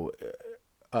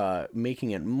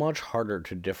 making it much harder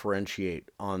to differentiate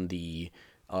on the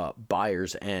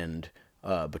buyer's end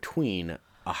between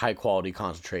a high quality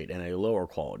concentrate and a lower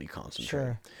quality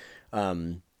concentrate.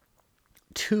 Sure.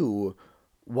 Two,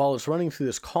 while it's running through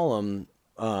this column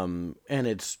and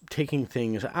it's taking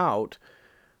things out,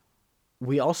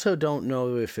 we also don't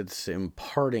know if it's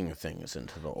imparting things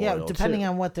into the oil. Yeah, depending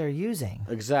on what they're using.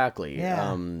 Exactly.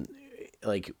 Yeah.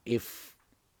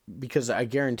 Because I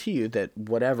guarantee you that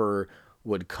whatever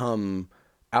would come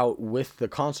out with the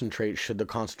concentrate, should the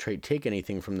concentrate take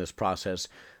anything from this process,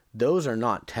 those are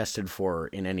not tested for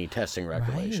in any testing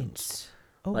regulations.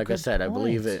 Right. Oh, like I said,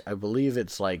 point. I believe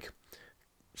it's like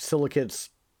silicates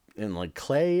and like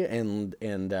clay and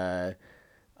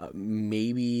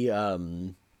maybe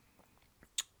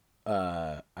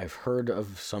I've heard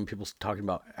of some people talking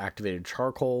about activated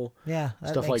charcoal. Yeah,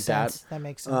 stuff like that. That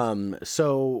makes sense.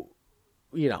 So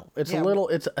it's a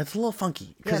little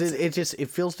funky because it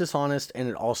feels dishonest, and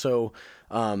it also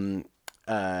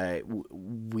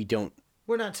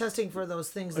we're not testing for those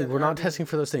things. We're not testing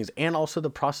for those things, and also the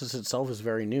process itself is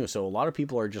very new. So a lot of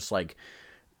people are just like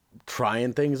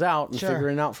trying things out and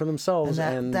figuring out for themselves,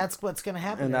 and that's what's going to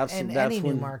happen in any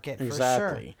new market.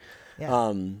 Exactly. For sure.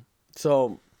 Yeah.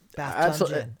 So.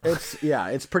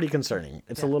 It's pretty concerning.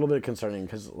 It's a little bit concerning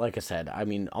because, like I said, I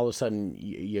mean, all of a sudden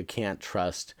you can't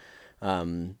trust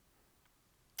something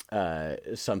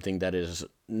that is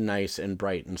nice and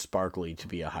bright and sparkly to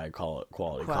be a high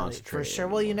quality concentrate. For sure.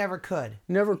 Well, you never could.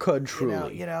 Never could,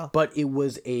 truly. But it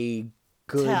was a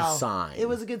good sign. It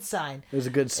was a good sign. It was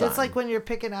a good sign. It's like when you're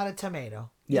picking out a tomato.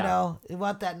 You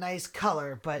want that nice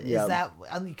color, but is that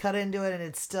you cut into it and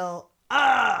it's still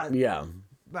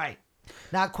right.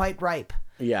 Not quite ripe.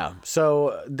 Yeah.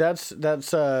 So that's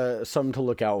something to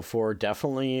look out for.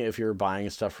 Definitely if you're buying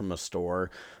stuff from a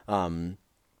store,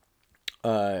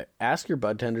 ask your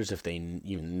bud tenders if they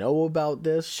even know about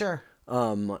this. Sure.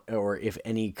 Or if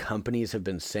any companies have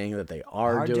been saying that they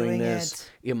are doing this.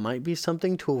 It might be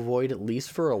something to avoid at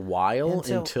least for a while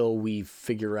until we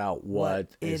figure out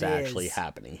what is actually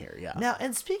happening here. Yeah. Now,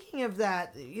 and speaking of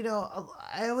that,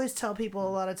 I always tell people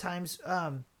a lot of times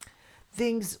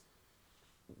things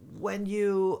when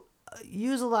you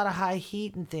use a lot of high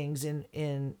heat and things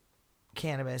in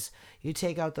cannabis, you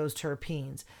take out those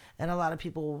terpenes, and a lot of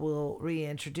people will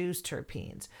reintroduce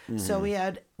terpenes. Mm-hmm. So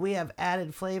we have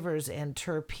added flavors and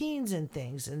terpenes and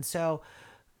things. And so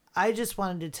I just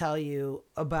wanted to tell you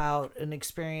about an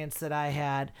experience that I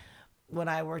had when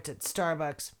I worked at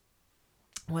Starbucks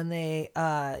when they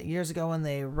years ago when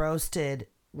they roasted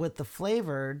with the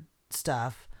flavored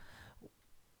stuff.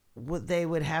 They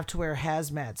would have to wear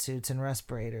hazmat suits and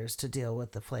respirators to deal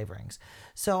with the flavorings.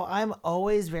 So I'm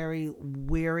always very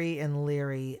weary and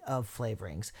leery of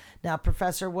flavorings. Now,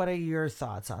 Professor, what are your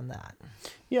thoughts on that?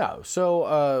 Yeah.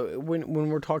 So when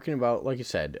we're talking about, like you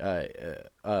said,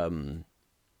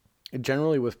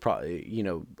 generally with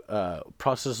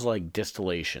processes like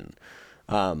distillation,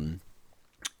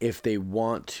 if they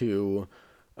want to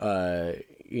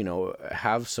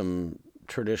have some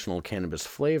traditional cannabis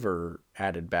flavor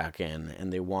added back in,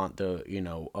 and they want the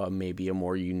maybe a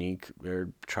more unique, or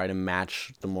try to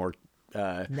match the more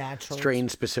natural strain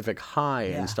specific high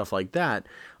and stuff like that,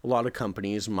 a lot of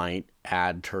companies might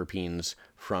add terpenes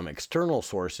from external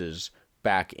sources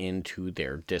back into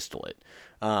their distillate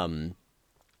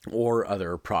or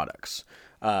other products.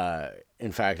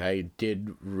 In fact, I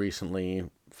did recently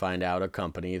find out a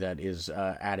company that is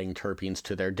adding terpenes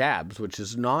to their dabs, which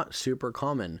is not super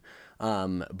common.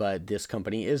 But this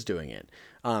company is doing it.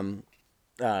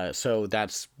 So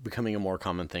that's becoming a more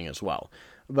common thing as well.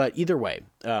 But either way,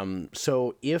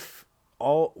 so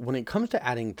when it comes to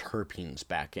adding terpenes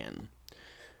back in,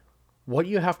 what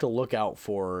you have to look out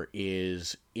for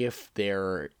is if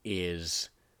there is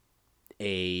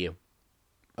a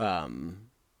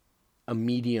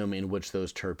medium in which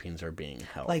those terpenes are being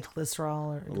held. Like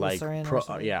glycerol or glycerin or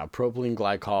something? Propylene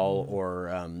glycol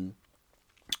or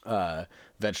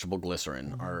vegetable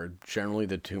glycerin are generally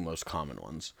the two most common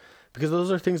ones, because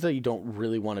those are things that you don't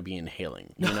really want to be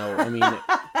inhaling. I mean,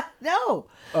 no.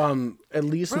 At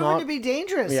least Proven not to be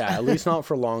dangerous. Yeah, at least not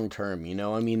for long term.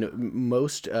 I mean,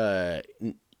 most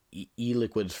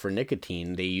e-liquids for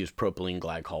nicotine, they use propylene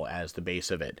glycol as the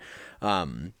base of it.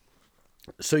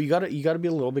 So you gotta be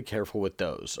a little bit careful with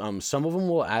those. Some of them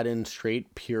will add in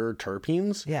straight pure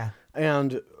terpenes. Yeah.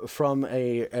 And from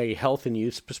a health and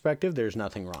use perspective, there's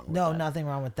nothing wrong with that. Nothing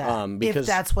wrong with that. Because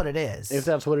if that's what it is. If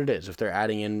that's what it is, if they're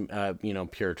adding in,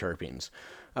 pure terpenes.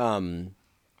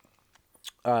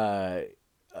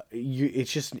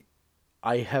 It's just,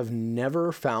 I have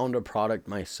never found a product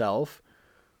myself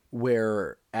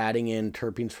where adding in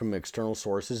terpenes from external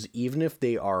sources, even if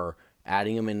they are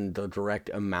adding them in the direct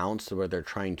amounts where they're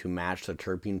trying to match the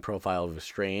terpene profile of a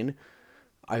strain,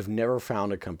 I've never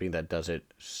found a company that does it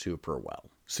super well.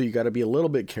 So you got to be a little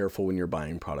bit careful when you're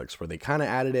buying products where they kind of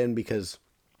add it in, because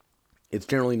it's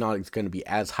generally not going to be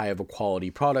as high of a quality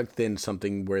product than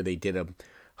something where they did a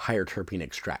higher terpene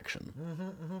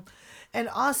extraction. And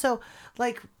also,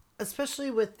 like,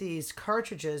 especially with these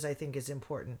cartridges, I think is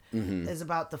important, is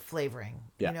about the flavoring.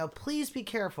 Yeah. Please be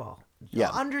careful. Yeah.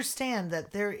 Understand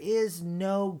that there is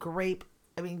no grape.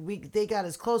 I mean, they got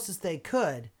as close as they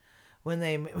could when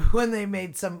they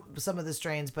made some of the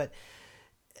strains, but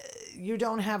you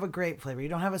don't have a grape flavor. You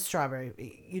don't have a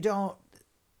strawberry. You don't.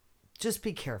 Just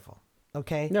be careful.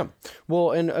 Okay. Yeah.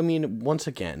 Well, and I mean, once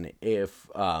again, if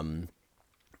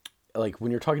like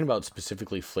when you're talking about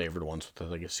specifically flavored ones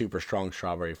with like a super strong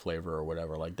strawberry flavor or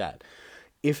whatever like that,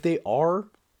 if they are,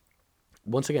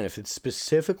 once again, if it's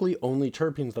specifically only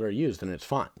terpenes that are used, then it's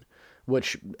fine.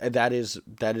 Which that is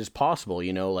possible,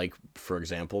 like, for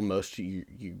example, most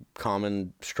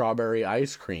common strawberry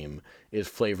ice cream is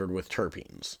flavored with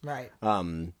terpenes. Right.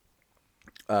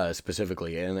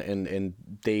 Specifically, and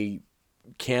they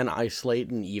can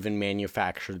isolate and even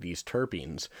manufacture these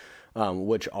terpenes,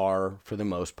 which are, for the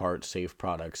most part, safe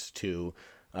products to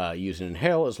use and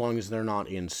inhale, as long as they're not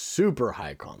in super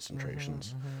high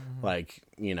concentrations. Like,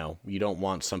 you don't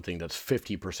want something that's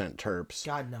 50% terps.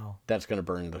 God, no. That's going to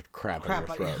burn the crap out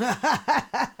of your throat.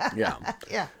 Yeah.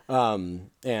 Yeah. And,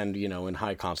 in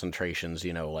high concentrations,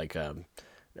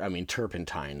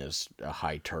 turpentine is a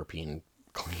high terpene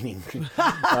cleaning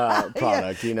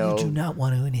product. You do not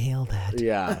want to inhale that.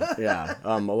 Yeah.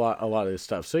 A lot of this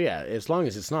stuff. So yeah, as long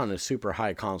as it's not in a super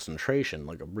high concentration,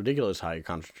 like a ridiculous high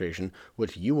concentration,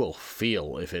 which you will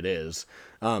feel if it is,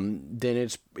 then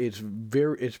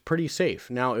it's pretty safe.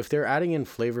 Now, if they're adding in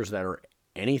flavors that are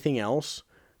anything else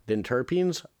than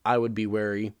terpenes, I would be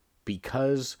wary,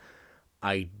 because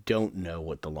I don't know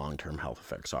what the long-term health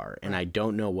effects are, and I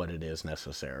don't know what it is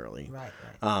necessarily. Right.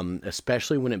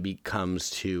 Especially when it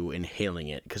comes to inhaling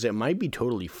it, because it might be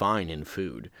totally fine in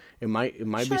food. It might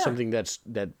be something that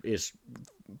is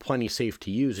plenty safe to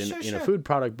use in a food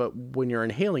product, but when you're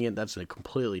inhaling it, that's a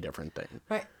completely different thing.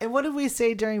 Right. And what did we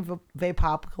say during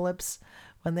Vapocalypse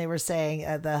when they were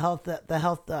saying the health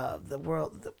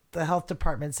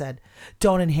department said,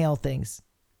 "Don't inhale things.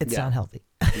 It's not healthy."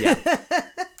 Yeah.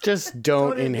 Just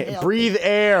don't inhale. Breathe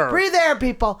air. Breathe air,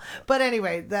 people. But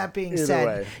anyway, that being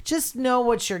said, just know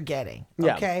what you're getting.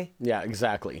 Okay? Yeah,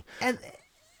 exactly. And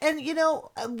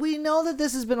we know that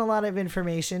this has been a lot of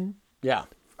information. Yeah.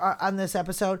 On this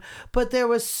episode, but there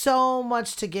was so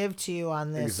much to give to you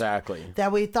on this. Exactly.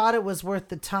 That we thought it was worth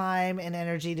the time and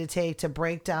energy to take to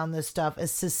break down this stuff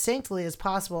as succinctly as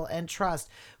possible. And trust,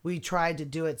 we tried to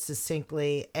do it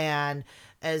succinctly and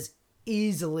as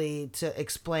easily to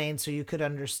explain so you could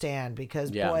understand, because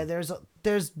boy,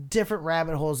 there's different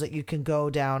rabbit holes that you can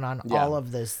go down on all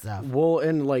of this stuff. Well,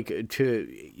 and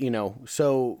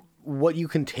so what you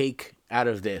can take out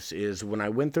of this is, when I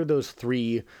went through those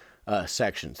three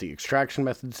sections, the extraction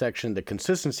method section, the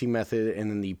consistency method,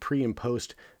 and then the pre and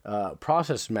post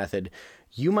process method,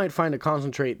 you might find a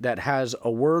concentrate that has a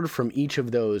word from each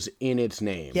of those in its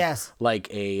name. Yes. Like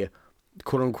a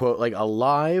quote unquote, like a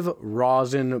live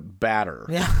rosin batter.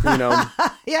 Yeah.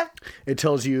 Yep. It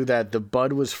tells you that the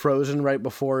bud was frozen right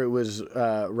before it was,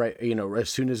 as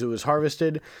soon as it was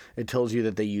harvested. It tells you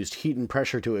that they used heat and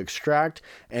pressure to extract,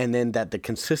 and then that the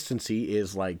consistency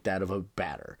is like that of a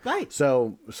batter. Right.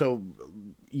 So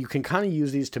you can kind of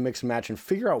use these to mix and match and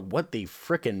figure out what they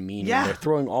frickin' mean when they're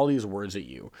throwing all these words at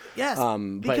you. Yes.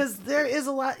 Because there is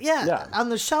a lot. Yeah. On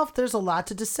the shelf, there's a lot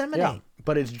to disseminate. Yeah.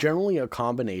 But it's generally a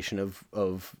combination of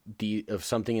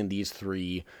something in these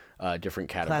three different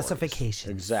categories. Classifications.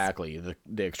 Exactly.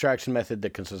 The extraction method, the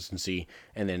consistency,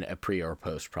 and then a pre or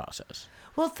post process.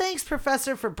 Well, thanks,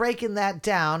 Professor, for breaking that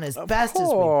down as best as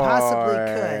we possibly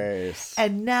could.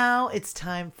 And now it's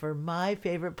time for my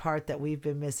favorite part that we've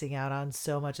been missing out on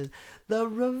so much, is the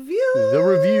review. The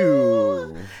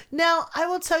review. Now, I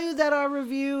will tell you that our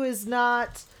review is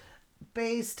not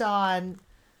based on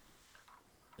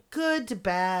good to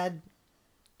bad,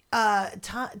 1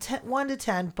 to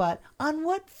 10, but on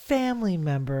what family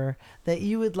member that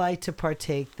you would like to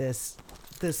partake this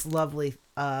lovely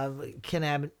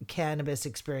cannabis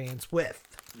experience with.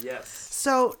 Yes.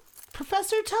 So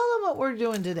Professor, tell them what we're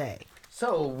doing today.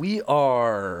 So we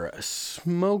are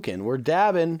smoking. We're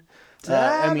dabbing.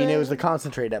 I mean, it was the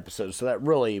concentrate episode, so that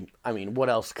really, I mean, what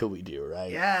else could we do,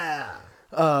 right? Yeah.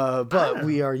 But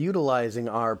we are utilizing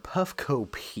our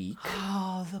Puffco Peak.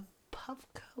 Oh, the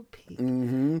Puffco Peak.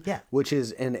 Mm-hmm. Yeah. Which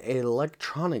is an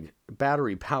electronic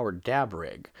battery-powered dab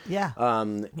rig. Yeah.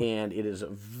 And it is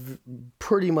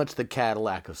pretty much the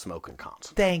Cadillac of smoking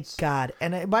concentrates. Thank God.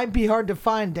 And it might be hard to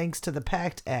find thanks to the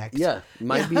PACT Act. Yeah,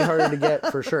 might be harder to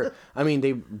get for sure. I mean,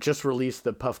 they just released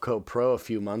the Puffco Pro a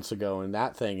few months ago, and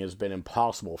that thing has been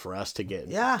impossible for us to get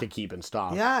to keep in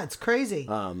stock. Yeah, it's crazy.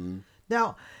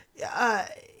 Now,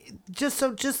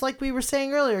 just like we were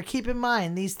saying earlier, keep in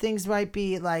mind these things might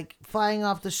be like flying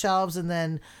off the shelves and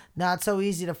then not so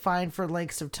easy to find for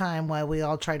lengths of time while we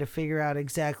all try to figure out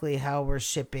exactly how we're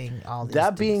shipping all these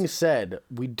That things. being said,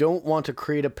 we don't want to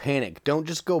create a panic. Don't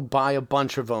just go buy a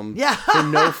bunch of them for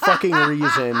no fucking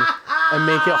reason and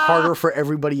make it harder for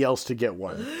everybody else to get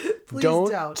one. Please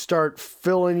don't start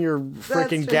filling your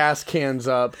freaking gas cans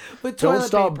up. With don't toilet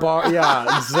stop paper.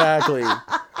 Yeah, exactly.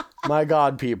 My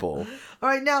God, people. All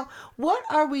right, now, what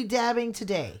are we dabbing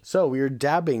today? So we are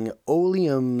dabbing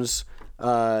Oleum's.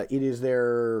 It is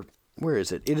their. Where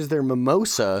is it? It is their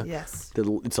Mimosa. Yes.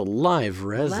 It's a live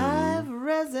resin. Live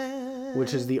resin.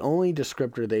 Which is the only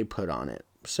descriptor they put on it.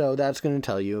 So that's going to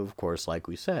tell you, of course, like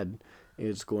we said,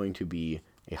 it's going to be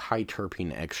a high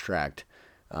terpene extract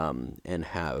and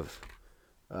have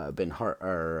been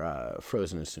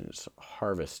frozen as soon as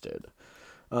harvested.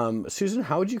 Susan,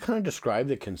 how would you kind of describe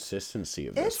the consistency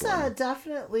of this one? It's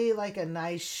definitely like a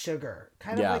nice sugar.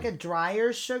 Kind of like a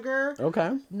drier sugar.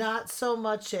 Okay. Not so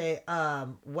much a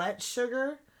wet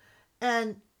sugar.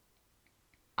 And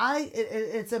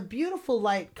it's a beautiful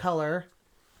light color.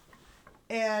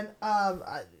 And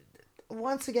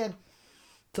once again,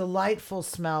 delightful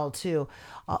smell too.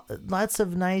 Lots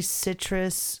of nice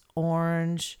citrus,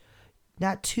 orange,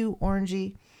 not too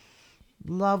orangey.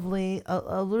 Lovely,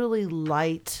 a really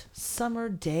light summer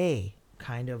day,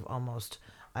 kind of almost,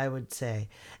 I would say.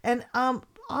 And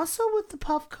also with the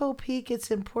Puffco Peak,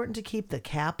 it's important to keep the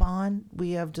cap on.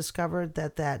 We have discovered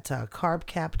that carb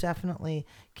cap, definitely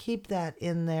keep that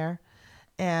in there.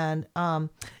 And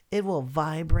it will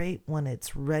vibrate when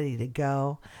it's ready to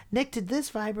go. Nick, did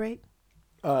this vibrate?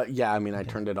 Yeah, I mean, I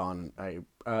turned it on.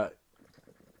 There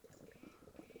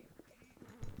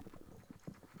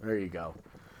you go.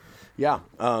 Yeah.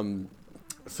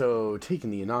 So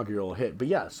taking the inaugural hit, but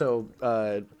yeah. So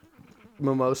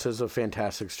Mimosa is a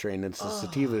fantastic strain. It's a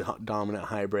sativa dominant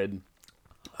hybrid,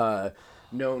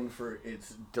 known for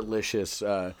its delicious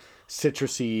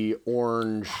citrusy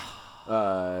orange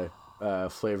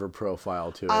flavor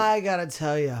profile to it. I gotta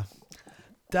tell you,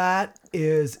 that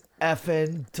is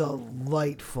effing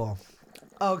delightful.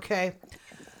 Okay,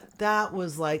 that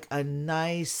was like a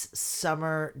nice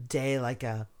summer day, like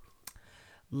a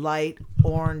light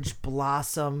orange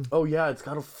blossom. Oh yeah, it's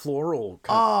got a floral.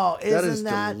 Isn't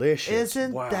that delicious?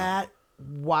 Isn't that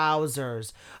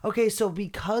wowzers? Okay, so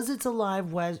because it's a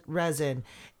live resin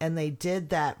and they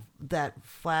did that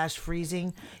flash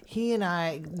freezing,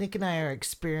 Nick and I are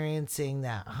experiencing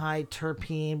that high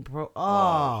terpene.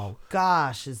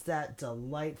 Gosh, is that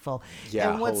delightful?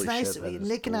 Yeah, and what's holy nice, shit,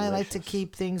 Nick and I like to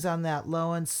keep things on that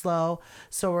low and slow,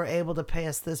 so we're able to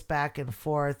pass this back and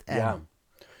forth. And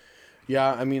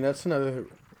Yeah, I mean, that's another,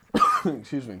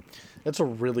 excuse me, that's a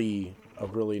really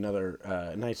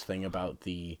another nice thing about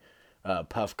the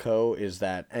Puffco is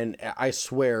that, and I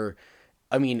swear,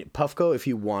 I mean, Puffco, if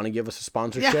you want to give us a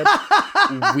sponsorship,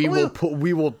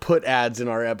 we will put ads in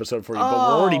our episode for you, but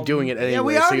we're already doing it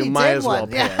anyway, so you might as well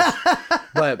pay us.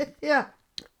 But yeah.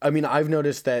 I mean, I've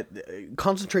noticed that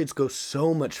concentrates go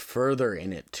so much further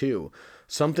in it too.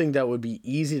 Something that would be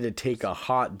easy to take a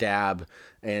hot dab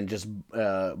and just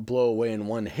blow away in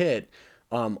one hit,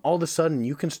 all of a sudden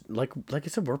you can, like I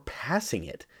said, we're passing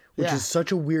it, which is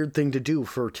such a weird thing to do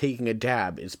for taking a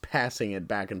dab, is passing it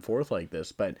back and forth like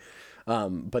this. But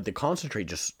the concentrate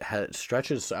just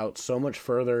stretches out so much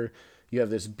further. You have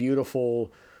this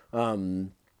beautiful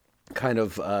kind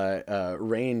of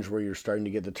range where you're starting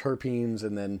to get the terpenes,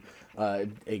 and then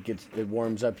it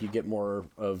warms up. You get more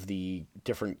of the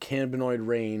different cannabinoid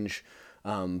range,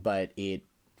 but it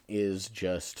is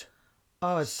just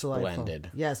it's splendid.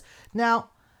 Delightful. Yes. Now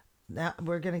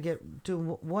we're gonna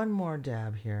do one more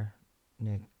dab here,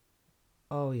 Nick.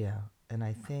 Oh yeah, and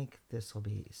I think this will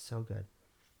be so good.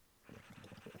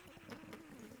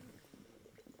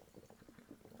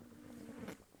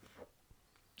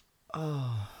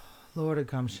 Oh, Lord of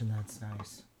Gumption, that's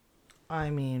nice. I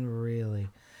mean, really.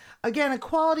 Again, a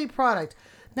quality product.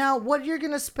 Now, what you're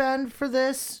going to spend for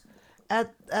this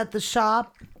at the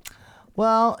shop.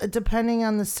 Well, depending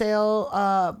on the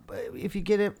sale, if you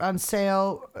get it on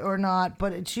sale or not,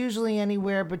 but it's usually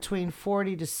anywhere between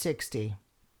 40 to 60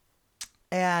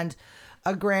 and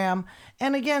a gram.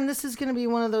 And again, this is going to be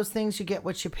one of those things you get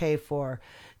what you pay for.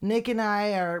 Nick and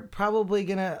I are probably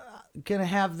gonna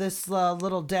have this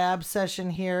little dab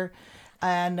session here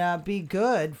and be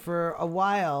good for a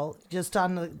while just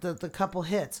on the couple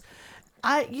hits.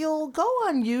 You'll go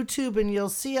on YouTube and you'll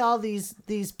see all these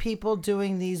people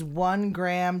doing these 1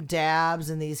 gram dabs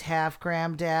and these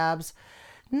half-gram dabs.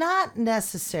 Not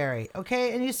necessary,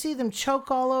 okay? And you see them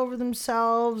choke all over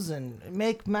themselves and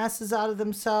make messes out of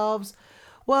themselves.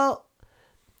 Well,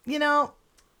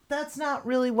 that's not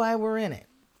really why we're in it.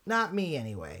 Not me,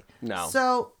 anyway. No.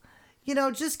 So,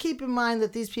 just keep in mind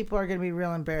that these people are going to be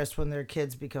real embarrassed when their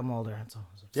kids become older. That's all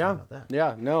I was upset about that.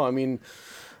 Yeah. No, I mean...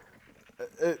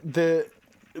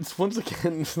 it's once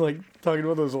again like talking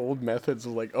about those old methods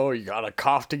of like, oh, you gotta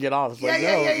cough to get off. It's like,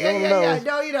 no.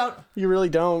 No, you don't. You really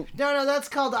don't. No, that's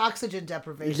called oxygen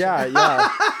deprivation. Yeah.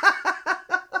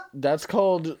 That's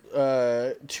called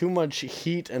too much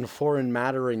heat and foreign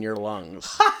matter in your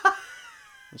lungs.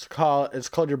 It's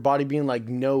called your body being like,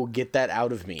 no, get that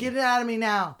out of me. Get it out of me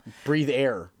now. Breathe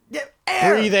air.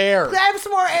 Air. Breathe air. Grab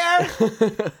some more air.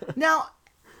 Now,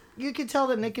 you can tell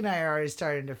that Nick and I are already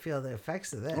starting to feel the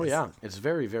effects of this. Oh, yeah. It's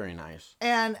very, very nice.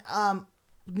 And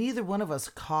neither one of us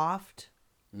coughed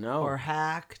or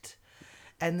hacked.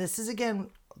 And this is, again,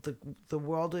 the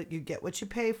world that you get what you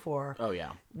pay for. Oh,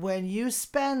 yeah. When you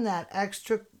spend that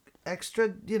extra,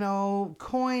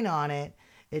 coin on it,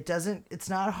 it's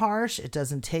not harsh. It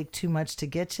doesn't take too much to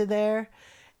get you there.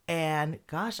 And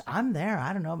gosh, I'm there.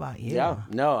 I don't know about you. Yeah,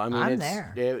 no, I mean, I'm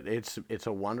there. It's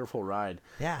a wonderful ride.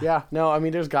 Yeah. Yeah, no, I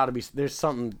mean, there's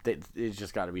something that is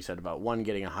just got to be said about one,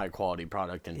 getting a high quality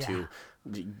product, and two,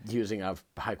 using a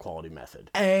high quality method.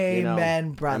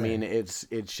 Amen, brother. I mean, it's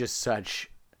just such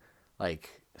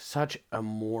a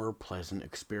more pleasant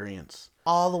experience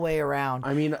all the way around.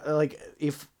 I mean, like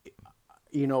if.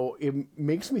 It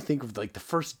makes me think of like the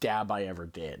first dab I ever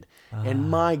did. And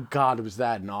my God, was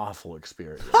that an awful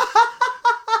experience.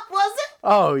 Was it?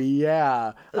 Oh,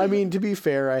 yeah. I mean, to be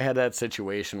fair, I had that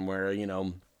situation where,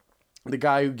 the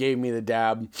guy who gave me the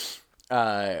dab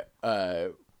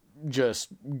just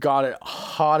got it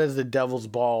hot as the devil's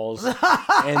balls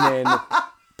and then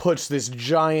puts this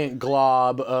giant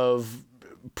glob of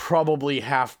probably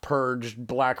half purged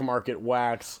black market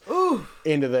wax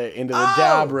into the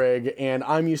dab rig, and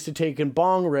I'm used to taking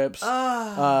bong rips,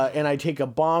 and I take a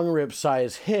bong rip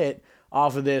size hit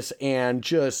off of this, and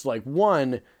just like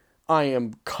I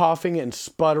am coughing and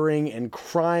sputtering and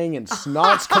crying and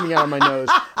snot's coming out of my nose.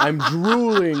 I'm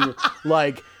drooling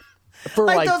for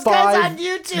like those 5 guys on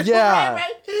YouTube.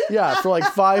 Yeah, for like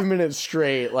 5 minutes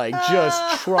straight, like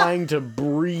just trying to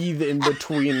breathe in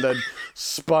between the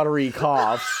sputtery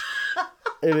coughs.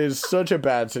 It is such a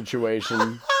bad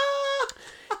situation.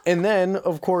 And then,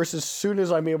 of course, as soon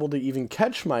as I'm able to even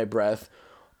catch my breath,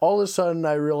 all of a sudden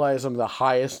I realize I'm the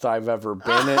highest I've ever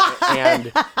been,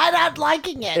 and I'm not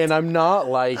liking it. And I'm not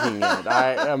liking it.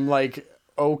 I'm like,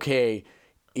 okay,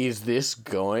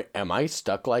 am I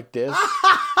stuck like this?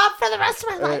 For the rest of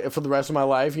my life. For the rest of my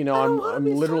life, I'm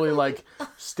literally like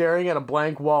staring at a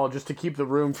blank wall just to keep the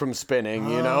room from spinning,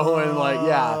 and like,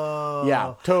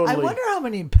 yeah, totally. I wonder how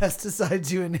many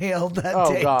pesticides you inhaled that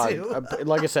day. Oh God, too.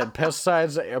 Like I said,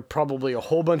 pesticides, probably a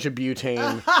whole bunch of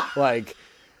butane, like.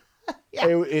 Yeah.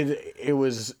 It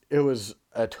was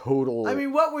a total. I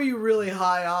mean, what were you really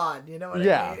high on? You know what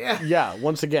I mean? Yeah.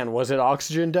 Once again, was it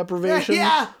oxygen deprivation?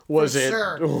 Yeah. Was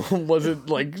it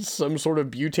like some sort of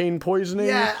butane poisoning?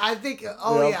 Yeah, I think.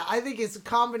 Oh yeah, I think it's a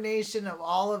combination of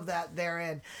all of that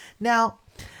therein. Now,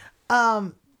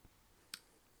 I'm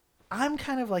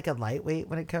kind of like a lightweight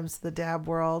when it comes to the dab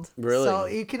world. Really? So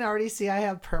you can already see I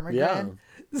have permagran.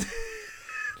 Yeah.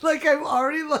 Like I'm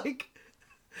already like.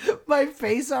 My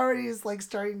face already is like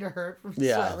starting to hurt from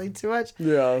sweating too much.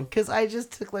 Yeah. Because I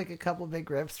just took like a couple big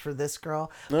rips for this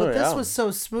girl. But this was so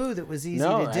smooth, it was easy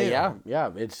to do. Yeah.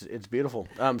 It's beautiful.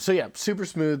 So yeah, super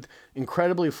smooth,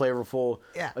 incredibly flavorful.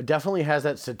 Yeah. Definitely has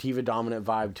that sativa dominant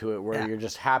vibe to it where you're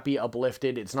just happy,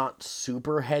 uplifted. It's not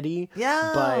super heady.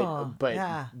 Yeah. But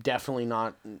definitely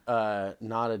not a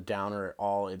downer at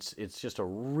all. It's just a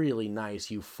really nice,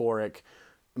 euphoric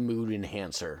mood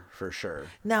enhancer for sure.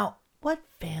 Now, what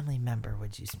family member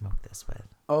would you smoke this with?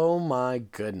 Oh my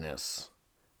goodness.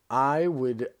 I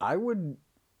would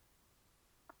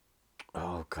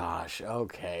Oh gosh,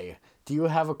 okay. Do you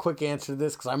have a quick answer to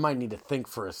this? Because I might need to think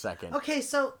for a second. Okay,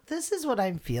 so this is what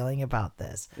I'm feeling about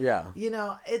this. Yeah.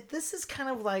 This is kind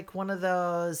of like one of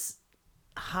those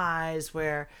highs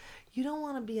where you don't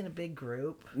want to be in a big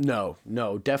group. No,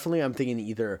 definitely. I'm thinking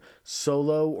either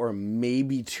solo or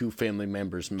maybe 2 family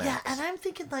members max. Yeah, and I'm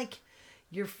thinking like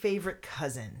your favorite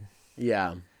cousin.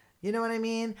 Yeah. You know what I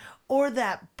mean? Or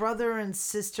that brother and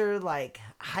sister like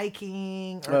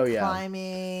hiking or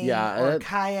climbing or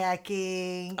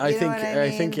kayaking. I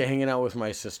think hanging out with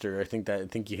my sister. I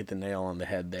think you hit the nail on the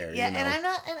head there. Yeah, you know?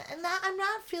 and I'm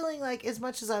not feeling like as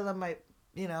much as I love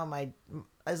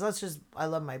as much as I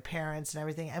love my parents and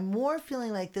everything. I'm more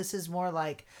feeling like this is more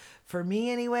like, for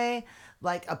me anyway,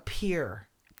 like a peer.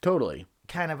 Totally.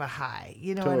 Kind of a high.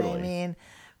 You know what I mean?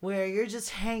 Where you're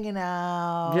just hanging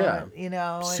out. Yeah. You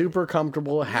know. Super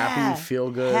comfortable, happy,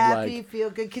 feel good. Feel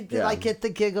good. Could like get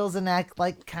the giggles and act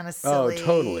like kind of silly. Oh,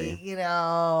 totally. You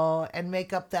know, and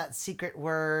make up that secret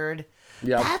word.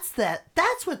 Yeah.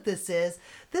 That's what this is.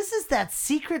 This is that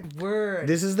secret word.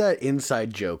 This is that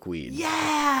inside joke weed.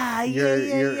 Yeah.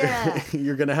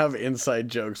 You're gonna have inside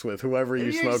jokes with whoever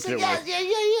you smoked it with.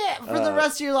 Yeah. For the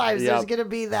rest of your lives, there's gonna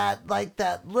be that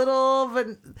little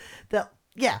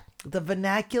the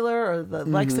vernacular or the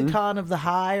lexicon of the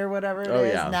high or whatever it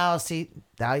is. Yeah.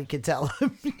 Now you can tell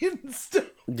him.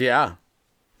 Yeah.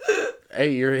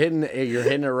 Hey, you're hitting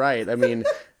it right. I mean,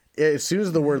 as soon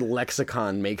as the word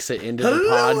lexicon makes it into the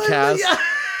podcast,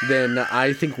 then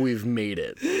I think we've made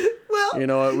it. Well, you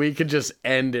know what? We could just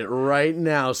end it right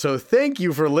now. So thank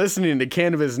you for listening to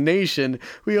Cannabis Nation.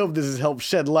 We hope this has helped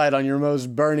shed light on your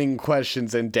most burning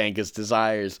questions and dankest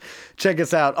desires. Check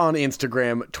us out on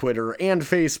Instagram, Twitter, and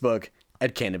Facebook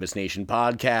at Cannabis Nation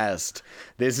Podcast.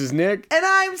 This is Nick. And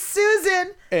I'm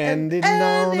Susan. Ending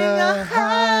on a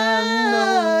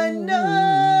high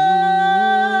note.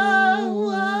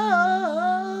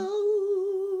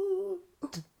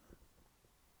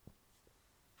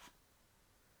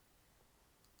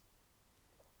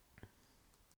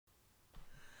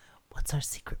 What's our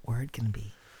secret word going to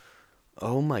be?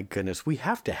 Oh my goodness. We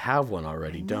have to have one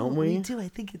already, don't we? We do. I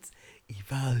think it's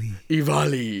Ivali.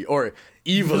 Ivali or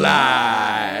Evil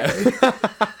Eye.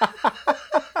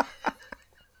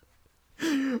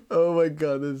 Oh my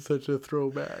God. That's such a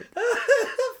throwback.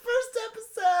 First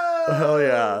episode. Hell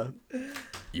yeah.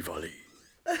 Ivali.